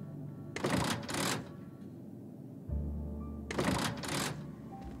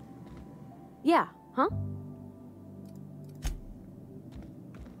 Yeah, huh?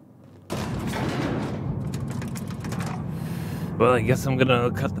 Well, I guess I'm gonna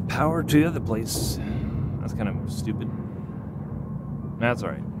cut the power to the other place. That's kind of stupid. That's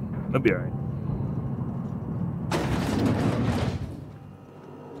alright. It'll be alright.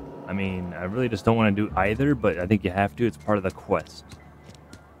 I mean, I really just don't want to do either, but I think you have to. It's part of the quest.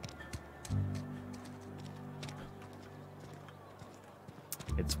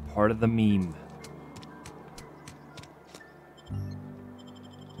 It's part of the meme.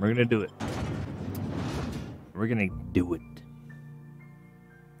 We're gonna do it. We're gonna do it.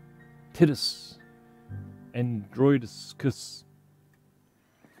 Titus. Androidus.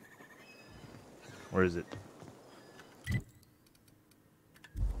 Where is it?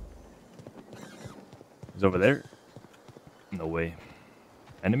 It's over there? No way.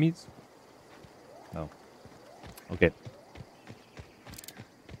 Enemies? No. Okay.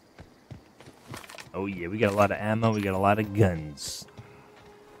 Oh yeah, we got a lot of ammo, we got a lot of guns.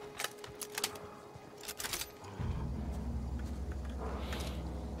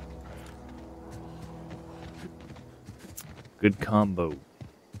 Good combo.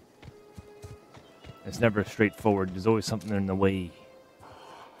 It's never straightforward. There's always something in the way.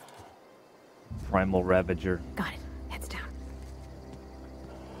 Primal Ravager. Got it. Heads down.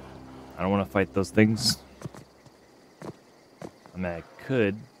 I don't want to fight those things. I mean, I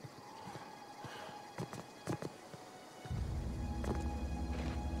could.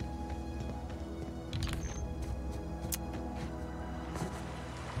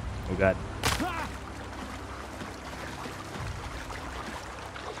 Oh god.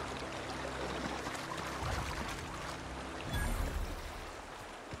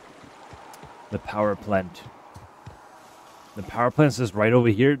 The power plant. The power plant is just right over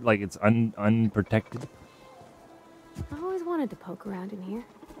here, like it's unprotected. I always wanted to poke around in here.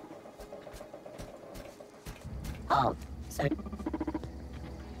 Oh, so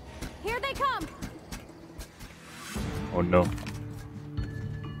Here they come! Oh no.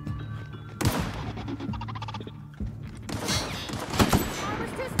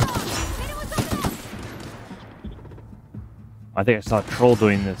 I think I saw a troll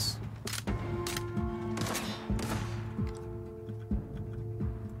doing this.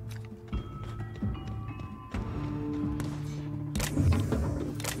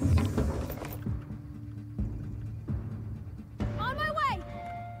 On my way!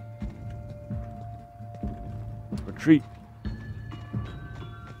 Retreat.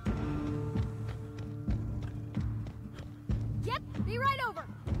 Yep, be right over.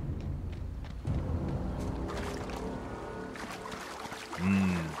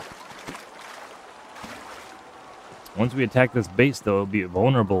 Once we attack this base, though, it'll be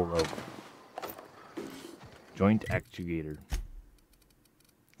vulnerable, though. Joint actuator.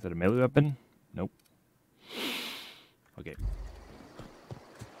 Is that a melee weapon? Nope. Okay.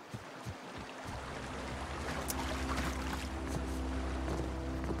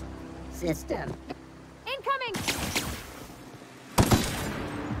 system. Incoming!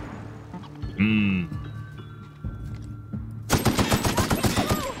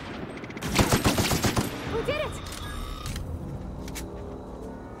 Who did it?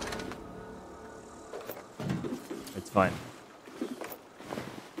 It's fine.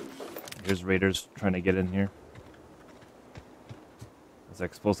 Here's raiders trying to get in here. There's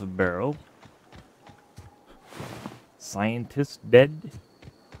explosive barrel. Scientist dead.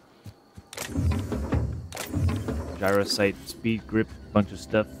 Gyrosite, speed grip, bunch of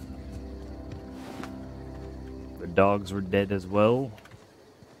stuff. The dogs were dead as well.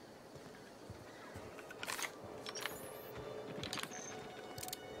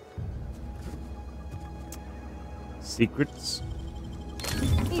 Secrets.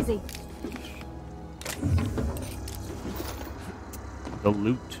 Easy. The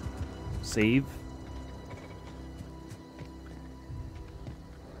loot. Save.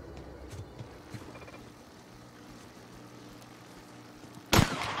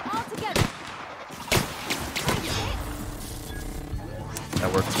 All together.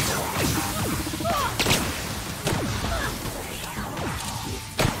 That works.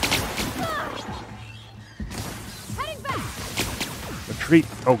 Heading back. Retreat.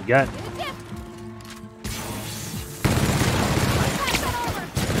 Oh, God.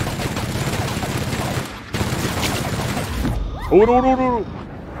 Oh, no, no, no, no.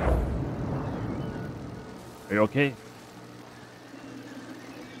 Are you okay?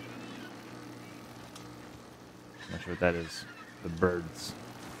 Not sure what that is. The birds.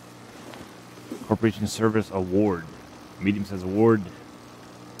 Corporation Service Award. Medium says award.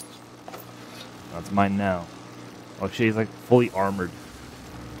 That's mine now. Oh, she's like fully armored.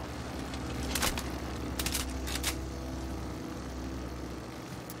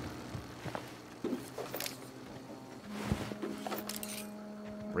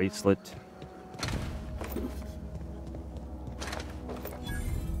 Bracelet.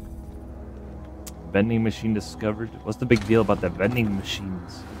 Vending machine discovered. What's the big deal about the vending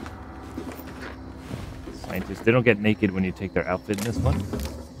machines? Scientists, they don't get naked when you take their outfit in this one.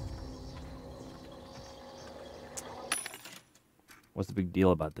 What's the big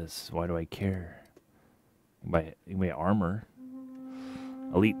deal about this? Why do I care? You can buy armor.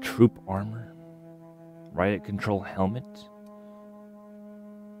 Elite troop armor. Riot control helmet.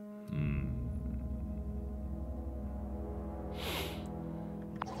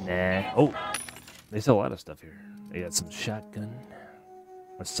 Nah. Oh, they sell a lot of stuff here. They got some shotgun.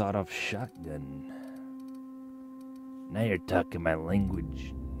 A sawed-off shotgun. Now you're talking my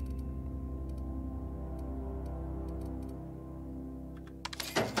language.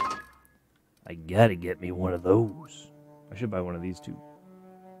 I gotta get me one of those. I should buy one of these too.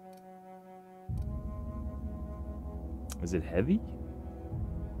 Is it heavy?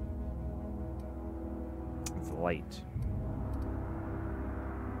 It's light.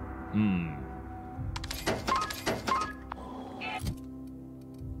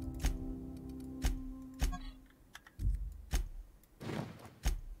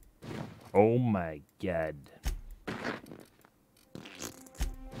 Oh my god.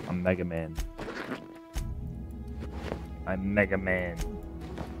 I'm Mega Man. I'm Mega Man.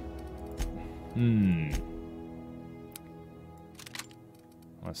 I'm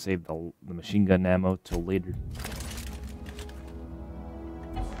gonna save the machine gun ammo till later.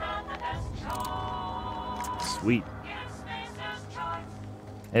 Sweet.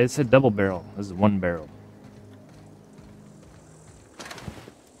 Hey, it said double barrel. This is one barrel.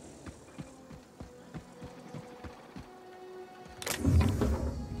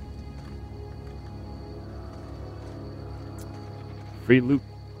 Free loot.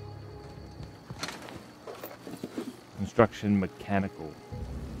 Construction mechanical.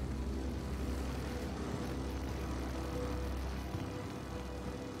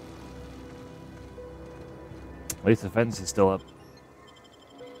 At least the fence is still up.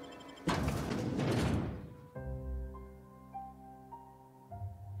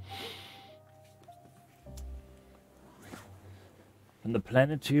 From the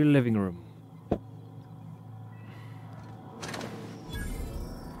planet to your living room.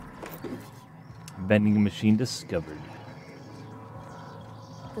 Vending machine discovered.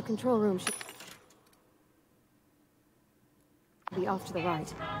 The control room should be off to the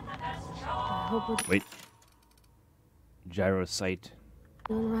right. I hope we're Wait. Gyro site.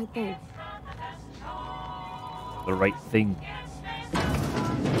 doing the right thing. The right thing.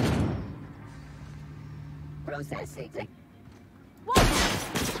 Processing.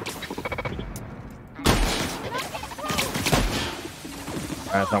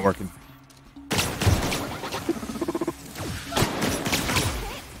 Alright, it's not working.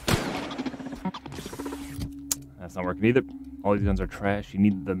 That's not working either. All these guns are trash. You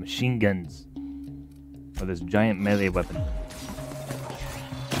need the machine guns. Or this giant melee weapon.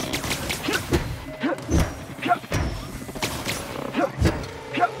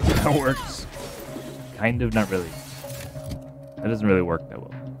 That works. Kind of, not really. That doesn't really work that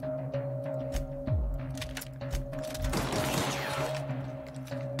well.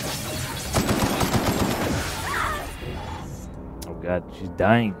 Oh god, she's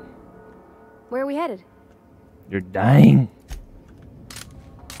dying. Where are we headed? You're dying.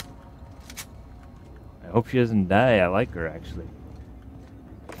 I hope she doesn't die. I like her, actually.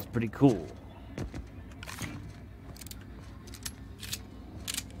 It's pretty cool.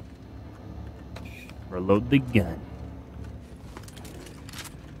 Reload the gun.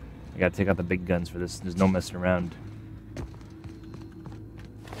 I gotta take out the big guns for this. There's no messing around.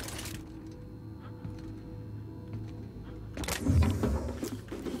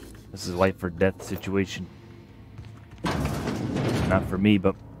 This is life or death situation. Not for me,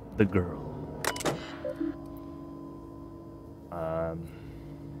 but the girl.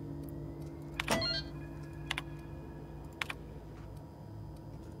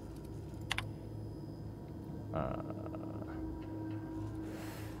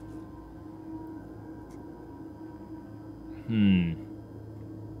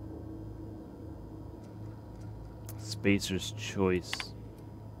 Spacer's choice.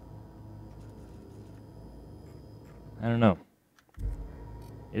 I don't know.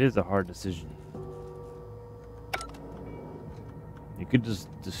 It is a hard decision. You could just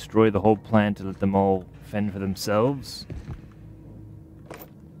destroy the whole plant and let them all fend for themselves.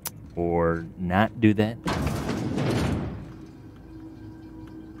 Or not do that.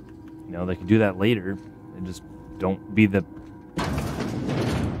 You know, they could do that later. And just don't be the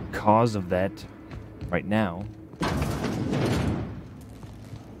cause of that right now.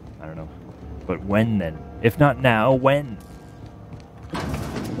 I don't know. But when then? If not now, when?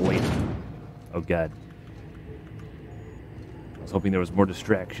 Wait. Oh god. I was hoping there was more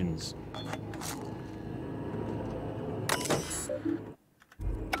distractions.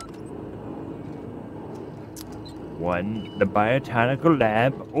 one, the botanical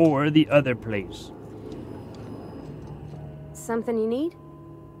lab, or the other place. Something you need?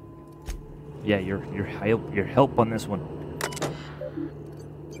 Yeah, your help on this one.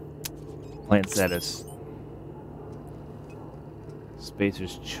 Plant status.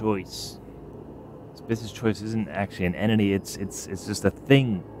 Spacer's choice. Spacer's choice isn't actually an entity. It's just a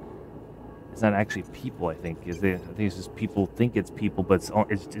thing. It's not actually people. I think I think it's just people think it's people, but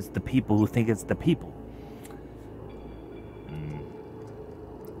it's just the people who think it's the people.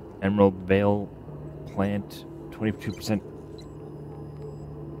 Emerald Vale plant, 22%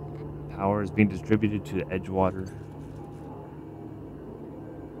 power is being distributed to Edgewater.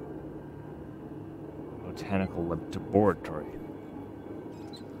 Botanical laboratory.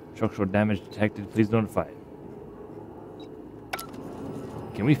 Structural damage detected. Please notify.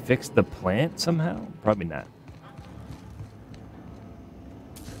 Can we fix the plant somehow? Probably not.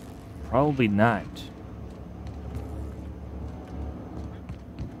 Probably not.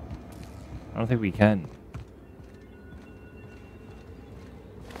 I don't think we can.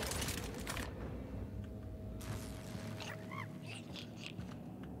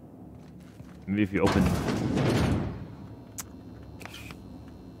 Maybe if you open...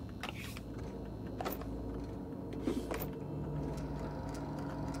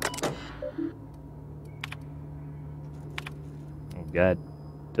 Oh god.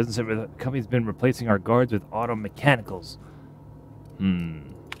 Doesn't say the company's been replacing our guards with auto mechanicals.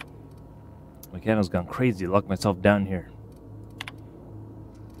 Mechanical's gone crazy. Lock myself down here.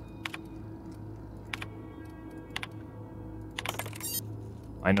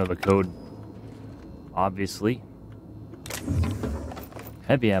 I know the code. Obviously.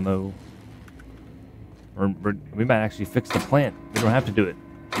 Heavy ammo. We might actually fix the plant. We don't have to do it.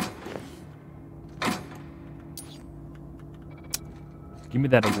 Give me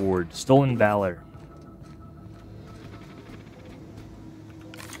that award. Stolen Valor.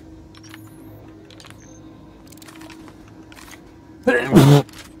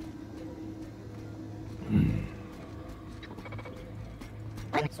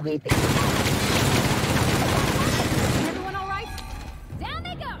 I'm sweeping. Everyone all right? Down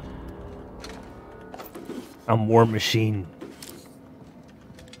they go. I'm War Machine.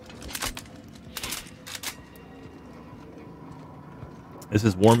 This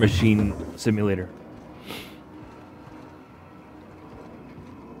is War Machine Simulator.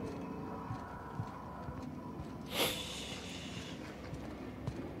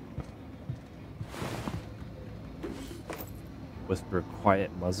 Whisper,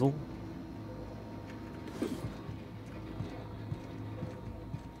 quiet muzzle.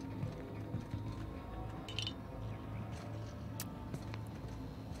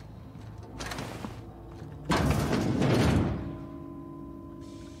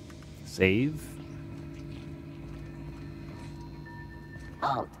 Save.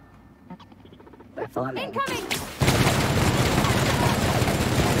 Halt. Performing. Incoming!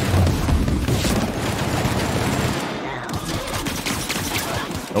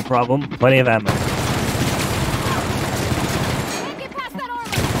 No problem. Plenty of ammo. Can't get past that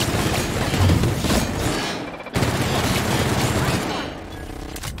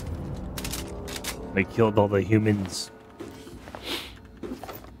armor! They killed all the humans.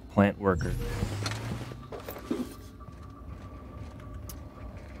 Plant worker.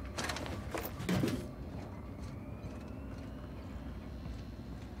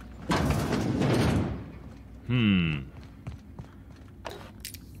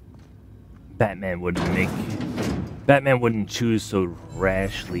 Batman wouldn't choose so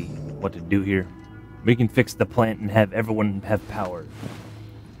rashly what to do here. We can fix the plant and have everyone have power.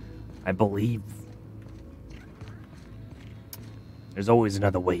 I believe. There's always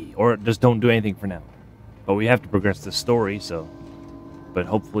another way. Or just don't do anything for now. But we have to progress the story, so... But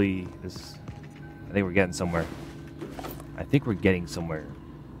hopefully this... I think we're getting somewhere. I think we're getting somewhere.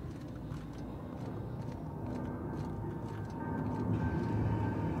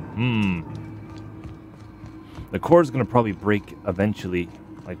 The core is going to probably break eventually.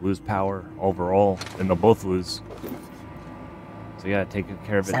 Like lose power overall. And they'll both lose. So you gotta take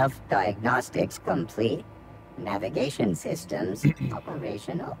care of it. Self-diagnostics complete. Navigation systems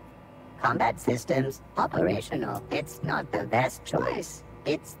operational. Combat systems operational. It's not the best choice.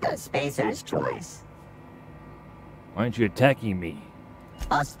 It's the Spacer's choice. Why aren't you attacking me?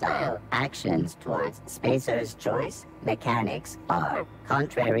 Hostile actions towards Spacer's choice mechanics are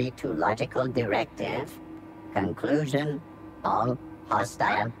contrary to logical directive. Conclusion: all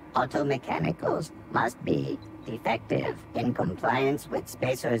hostile automechanicals must be defective in compliance with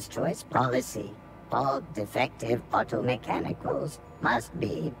Spacer's choice policy. All defective automechanicals must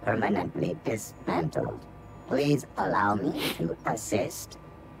be permanently dismantled. Please allow me to assist.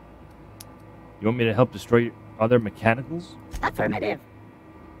 You want me to help destroy other mechanicals? Affirmative.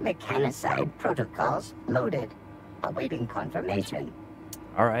 Mechanicide protocols loaded. Awaiting confirmation.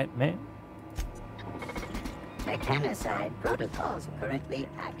 Alright, man. Mechanicide protocols currently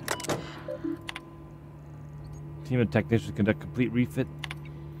active. Team of technicians conduct complete refit.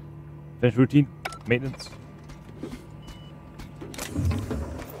 Finish routine maintenance.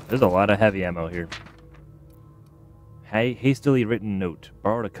 There's a lot of heavy ammo here. Hastily written note.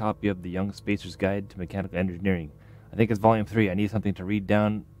 Borrowed a copy of the Young Spacer's Guide to Mechanical Engineering. I think it's volume 3. I need something to read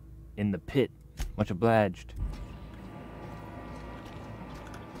down in the pit. Much obliged.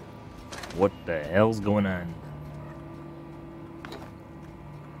 What the hell's going on?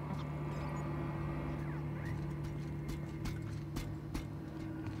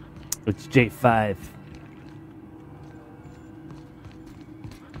 It's J5.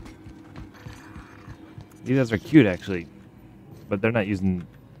 These guys are cute, actually, but they're not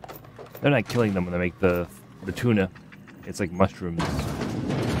killing them when they make the tuna. It's like mushrooms.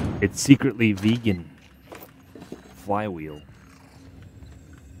 It's secretly vegan. Flywheel.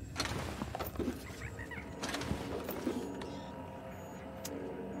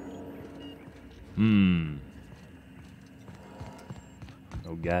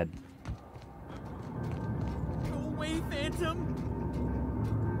 Oh God. Go away, Phantom!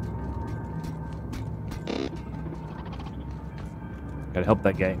 Gotta help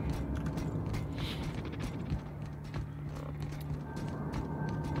that guy.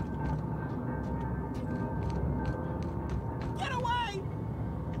 Get away!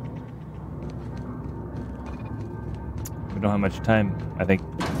 We don't have much time, I think.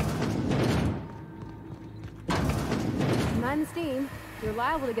 Mind the steam. You're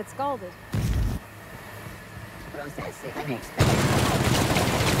liable to get scalded. Processing unexpected.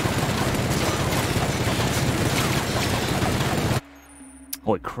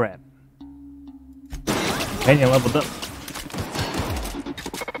 Holy crap. Companion leveled up.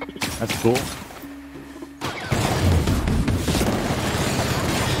 That's cool.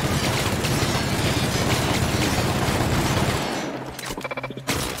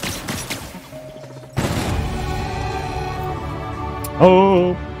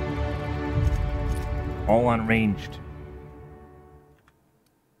 Oh! All unranged.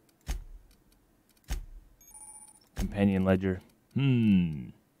 Companion ledger.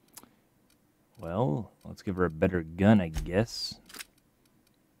 Well, let's give her a better gun, I guess.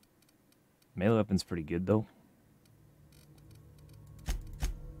 Melee weapon's pretty good, though.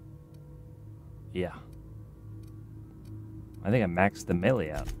 Yeah. I think I maxed the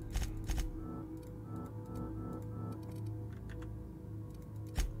melee out.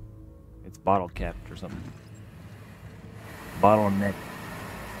 It's bottle capped or something. Bottleneck.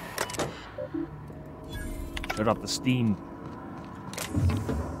 Shut off the steam.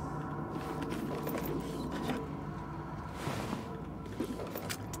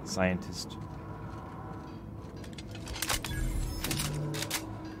 Scientist.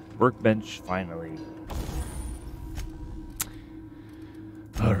 Workbench, finally.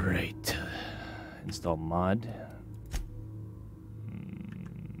 Alright. Install mod.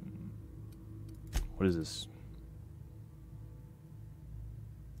 What is this?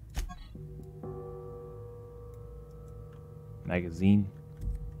 Magazine.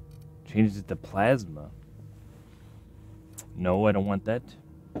 Changes it to plasma. No, I don't want that.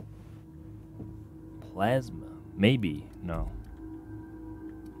 Plasma. Maybe. No.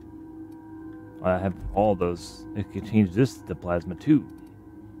 I have all those. It could change this to plasma too.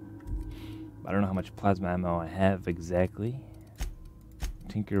 I don't know how much plasma ammo I have exactly.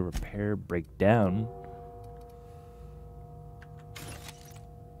 Tinker, repair, breakdown.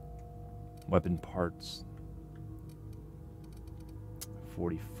 Weapon parts.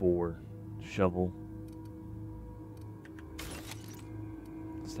 44. Shovel.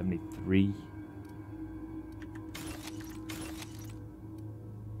 73.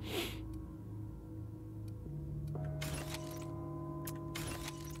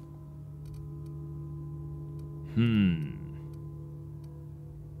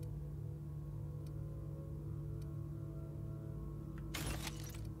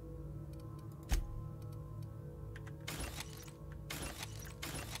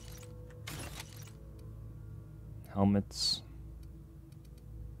 Helmets.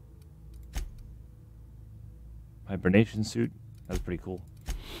 Hibernation suit. That's pretty cool.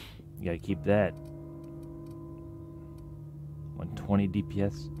 You gotta keep that. 120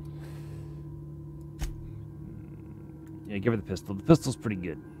 DPS. Yeah, give her the pistol. The pistol's pretty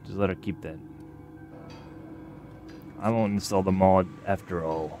good. Just let her keep that. I won't install the mod after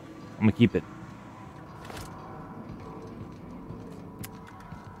all. I'm gonna keep it.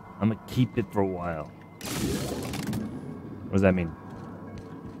 I'm gonna keep it for a while. What does that mean?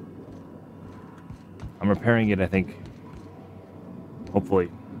 I'm repairing it, I think.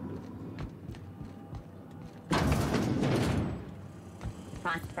 Hopefully.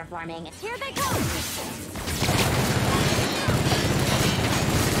 Fast performing. Here they come!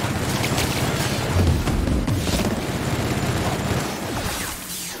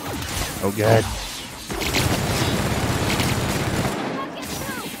 Oh god.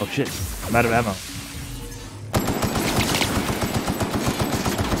 Oh shit. I'm out of ammo.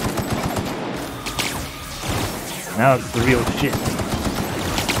 Now it's the real shit.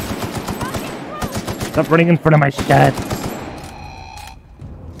 Stop running in front of my stats.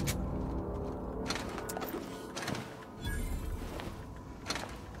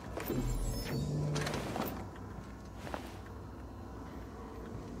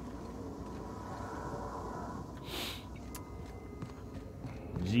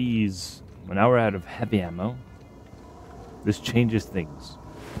 Jeez. Well, now we're out of heavy ammo. This changes things.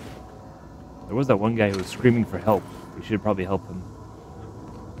 There was that one guy who was screaming for help. We should probably help him.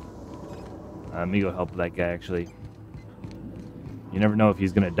 Let me go help that guy, actually. You never know if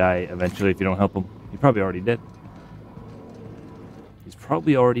he's gonna die eventually if you don't help him. He's probably already dead. He's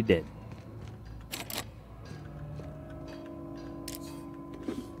probably already dead.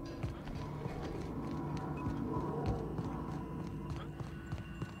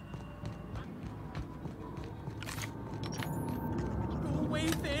 Go away,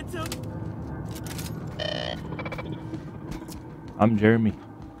 Phantom! I'm Jeremy.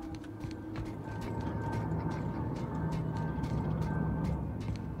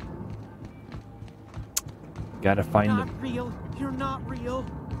 Gotta find Not him. real. You're not real.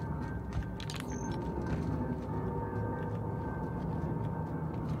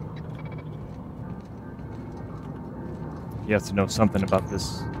 He has to know something about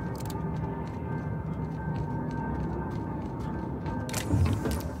this.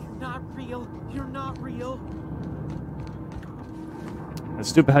 Not real. You're not real. It's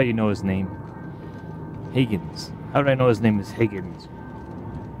stupid how you know his name. Higgins. How did I know his name is Higgins?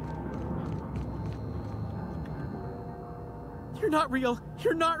 You're not real.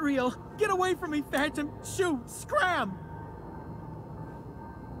 You're not real. Get away from me, Phantom. Shoot. Scram.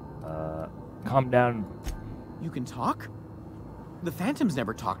 Calm down. You can talk? The Phantom's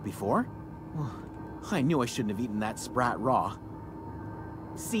never talked before. I knew I shouldn't have eaten that sprat raw.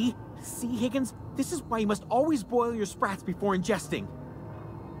 See? See, Higgins? This is why you must always boil your sprats before ingesting.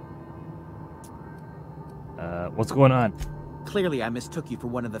 What's going on? Clearly, I mistook you for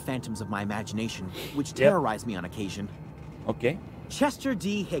one of the phantoms of my imagination, which terrorized me on occasion. Okay. Chester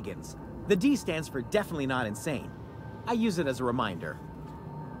D. Higgins. The D stands for definitely not insane. I use it as a reminder.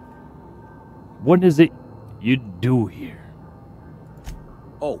 What is it you do here?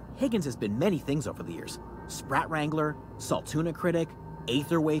 Oh, Higgins has been many things over the years. Sprat Wrangler, Saltuna Critic,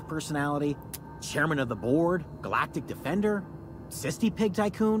 Aetherwave Personality, Chairman of the Board, Galactic Defender, Sisty Pig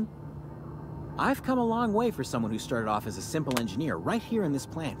Tycoon. I've come a long way for someone who started off as a simple engineer right here in this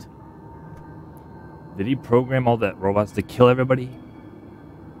plant. Did he program all the robots to kill everybody?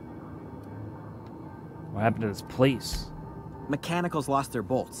 What happened to this place? Mechanicals lost their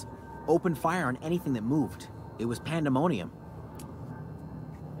bolts. Opened fire on anything that moved. It was pandemonium.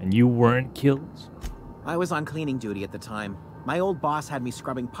 And you weren't killed? I was on cleaning duty at the time. My old boss had me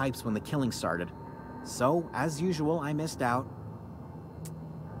scrubbing pipes when the killing started. So, as usual, I missed out.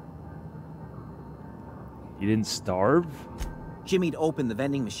 You didn't starve? Jimmy'd opened the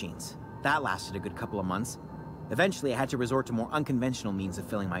vending machines. That lasted a good couple of months. Eventually, I had to resort to more unconventional means of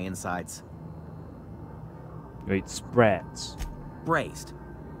filling my insides. You ate sprats. Braised.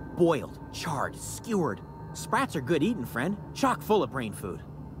 Boiled, charred, skewered. Sprats are good eating, friend. Chock full of brain food.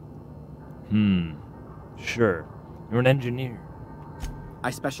 Sure. You're an engineer. I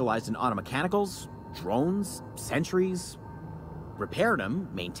specialized in automechanicals, drones, sentries. Repaired them,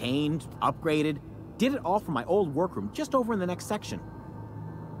 maintained, upgraded. Did it all from my old workroom just over in the next section.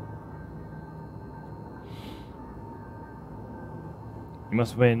 You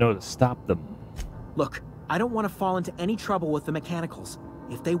must have know to stop them. Look, I don't want to fall into any trouble with the mechanicals.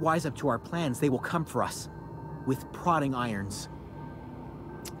 If they wise up to our plans, they will come for us. With prodding irons.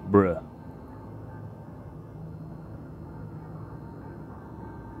 Bruh.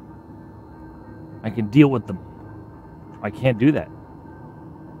 I can deal with them. I can't do that.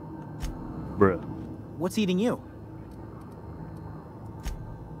 Bruh. What's eating you?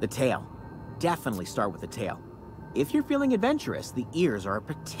 The tail. Definitely start with the tail. If you're feeling adventurous, the ears are a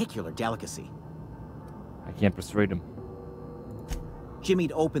particular delicacy. I can't persuade him.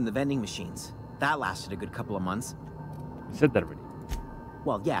 Jimmy'd opened the vending machines. That lasted a good couple of months. You said that already.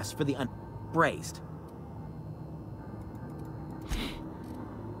 Well, yes, for the braced.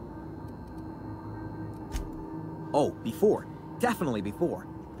 Oh, before. Definitely before.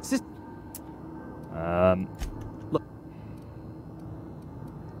 Look.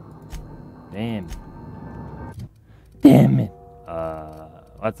 Damn. Damn it.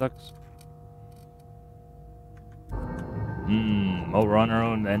 That sucks. Oh, we're on our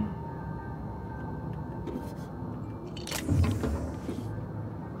own then.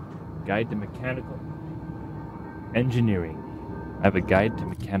 Guide to mechanical engineering. I have a guide to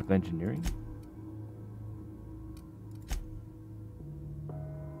mechanical engineering.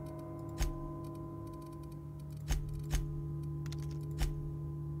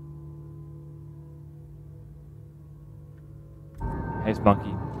 Hey,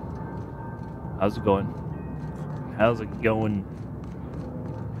 Spunky. How's it going? How's it going?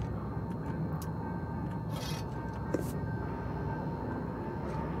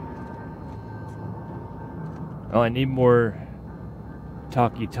 Oh, I need more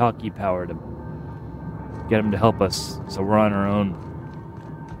talkie power to get him to help us, so we're on our own.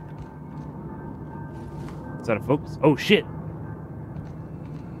 Is that a focus? Oh, shit!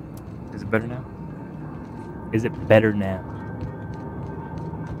 Is it better now? Is it better now?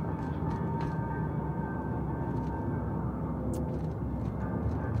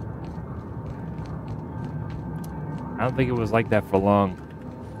 I don't think it was like that for long.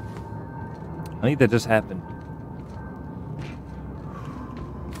 I think that just happened.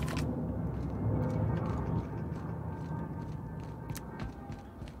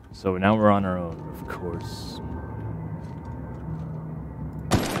 So now we're on our own, of course.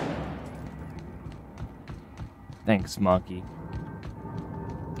 Thanks, Monkey.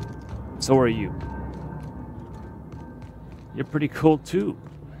 So are you. You're pretty cool too.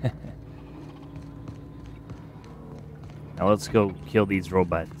 Now let's go kill these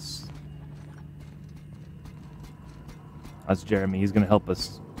robots. That's Jeremy. He's gonna help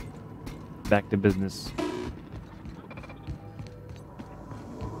us. Back to business.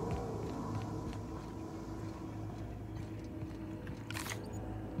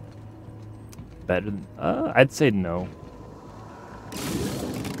 Better than, I'd say no.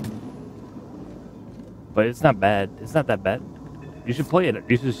 But it's not bad. It's not that bad. You should play it.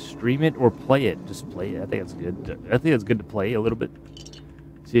 You should stream it or play it. Just play it. I think it's good. I think it's good to play a little bit.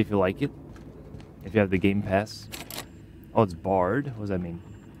 See if you like it. If you have the Game Pass. Oh, it's barred? What does that mean?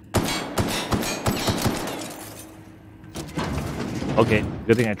 Okay,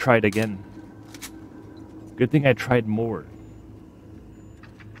 good thing I tried again. Good thing I tried more.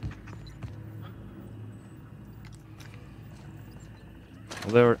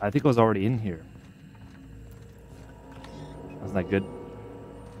 Well, I think it was already in here. That's not good.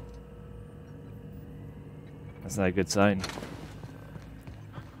 That's not a good sign.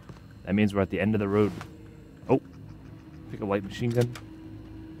 That means we're at the end of the road. Oh, pick a light machine gun.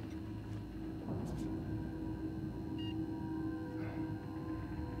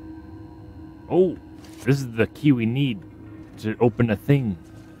 Oh, this is the key we need to open a thing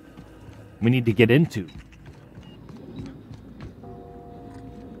we need to get into.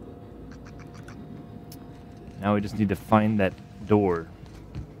 Now we just need to find that door.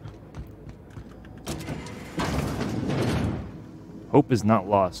 Hope is not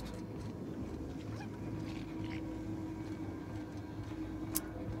lost.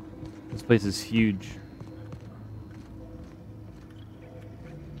 This place is huge.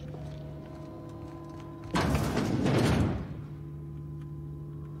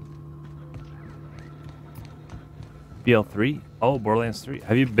 BL3? Oh, Borderlands 3.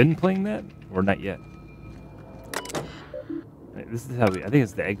 Have you been playing that? Or not yet? This is how I think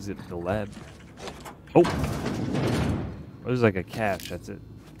it's the exit of the lab. Oh! There's like a cache, that's it.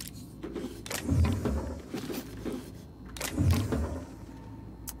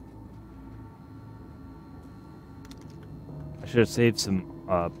 I should have saved some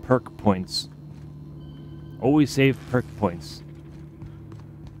perk points. Always save perk points.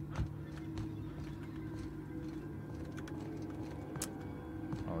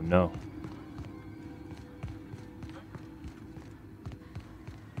 Oh no.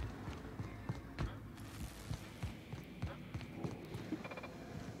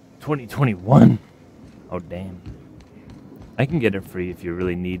 $2021. Oh damn. I can get it free if you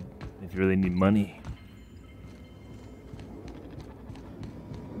really need money.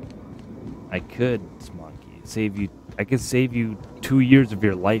 I could, Smoky. I could save you 2 years of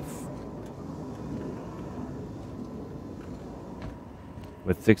your life.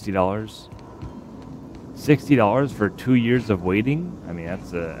 With $60. $60 for 2 years of waiting? I mean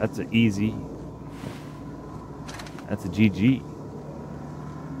that's a easy. That's a GG.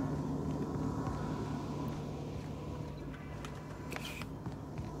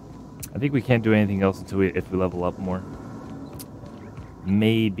 I think we can't do anything else until if we level up more.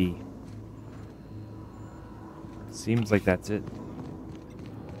 Maybe. Seems like that's it.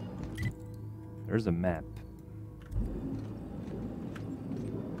 There's a map.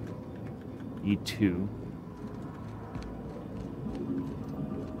 E2.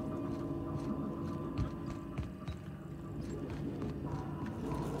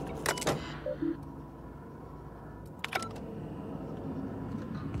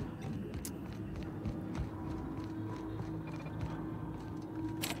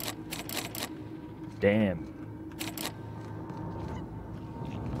 Damn.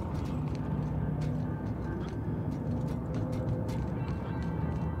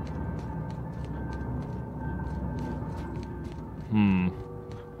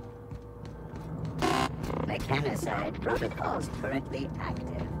 Mechanicide protocols currently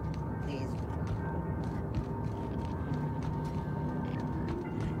active. Please.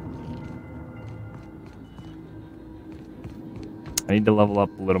 I need to level up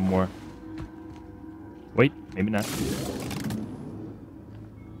a little more. Wait, maybe not.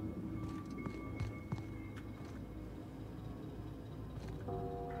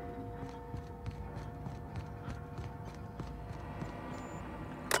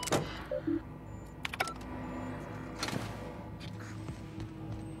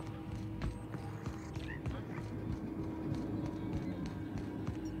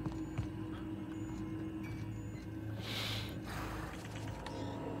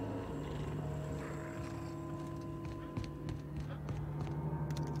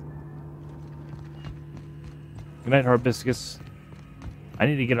 Good night, Harbiscus. I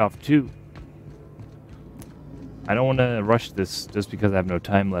need to get off too. I don't want to rush this just because I have no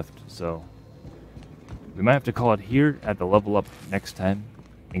time left, so we might have to call it here at the level up next time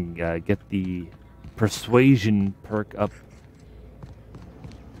and get the persuasion perk up.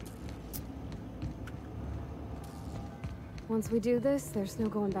 Once we do this, there's no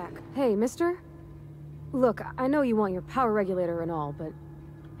going back. Hey, mister? Look, I know you want your power regulator and all, but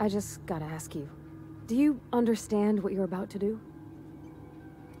I just gotta ask you. Do you understand what you're about to do?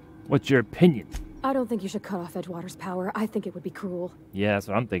 What's your opinion? I don't think you should cut off Edgewater's power. I think it would be cruel. Yeah, that's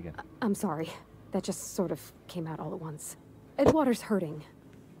what I'm thinking. I'm sorry. That just sort of came out all at once. Edgewater's hurting.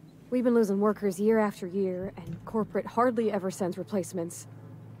 We've been losing workers year after year, and corporate hardly ever sends replacements.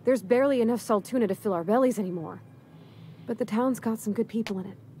 There's barely enough Saltuna to fill our bellies anymore. But the town's got some good people in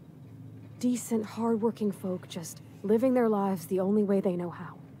it. Decent, hard-working folk just living their lives the only way they know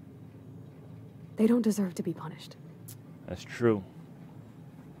how. They don't deserve to be punished. That's true.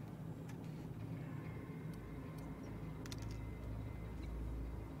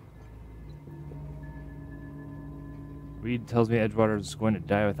 Reed tells me Edgewater is going to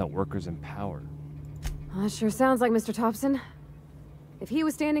die without workers in power. Well, that sure sounds like Mr. Thompson. If he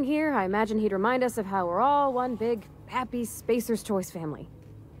was standing here, I imagine he'd remind us of how we're all one big, happy Spacer's Choice family.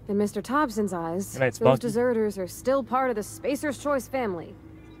 In Mr. Thompson's eyes, those deserters are still part of the Spacer's Choice family.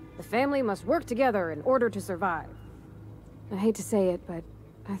 The family must work together in order to survive. I hate to say it, but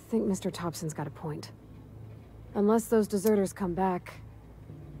I think Mr. Thompson's got a point. Unless those deserters come back,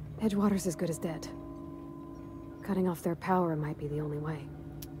 Edgewater's as good as dead. Cutting off their power might be the only way.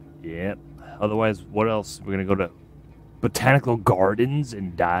 Yep. Otherwise, what else? We're gonna go to botanical gardens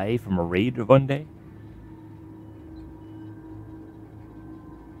and die from a raid one day?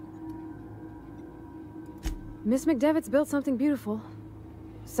 Miss McDevitt's built something beautiful.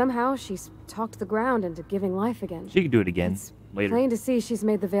 Somehow, she's talked the ground into giving life again. She can do it again It's later. Plain to see she's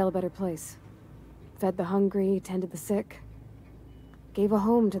made the Vale a better place. Fed the hungry, tended the sick. Gave a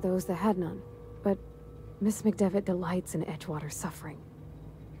home to those that had none. But Miss McDevitt delights in Edgewater's suffering.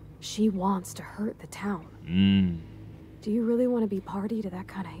 She wants to hurt the town. Do you really want to be party to that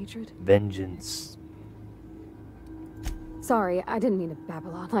kind of hatred? Vengeance. Sorry, I didn't mean to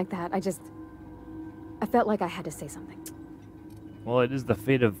babble on like that. I felt like I had to say something. Well, it is the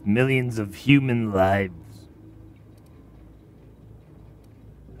fate of millions of human lives.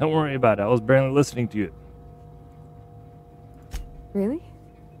 Don't worry about it. I was barely listening to you. Really?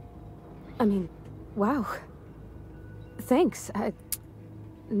 I mean, wow. Thanks.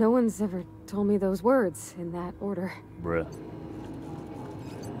 No one's ever told me those words in that order. Bruh.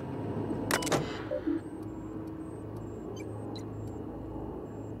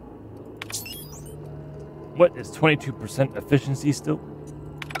 What is 22% efficiency still?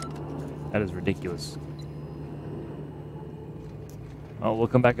 That is ridiculous. Oh, we'll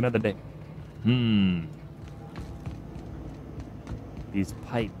come back another day. These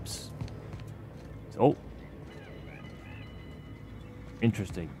pipes. Oh.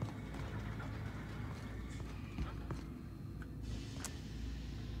 Interesting.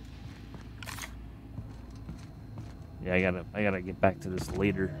 Yeah, I gotta get back to this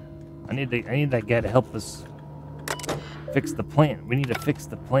later. I need that guy to help us fix the plant. We need to fix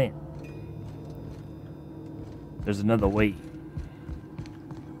the plant. There's another way.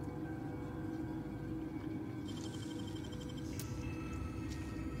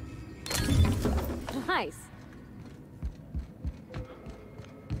 Nice.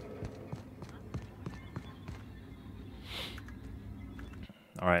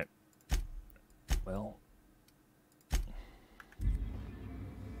 All right. Well,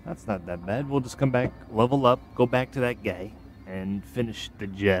 that's not that bad. We'll just come back, level up, go back to that guy, and finish the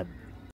job.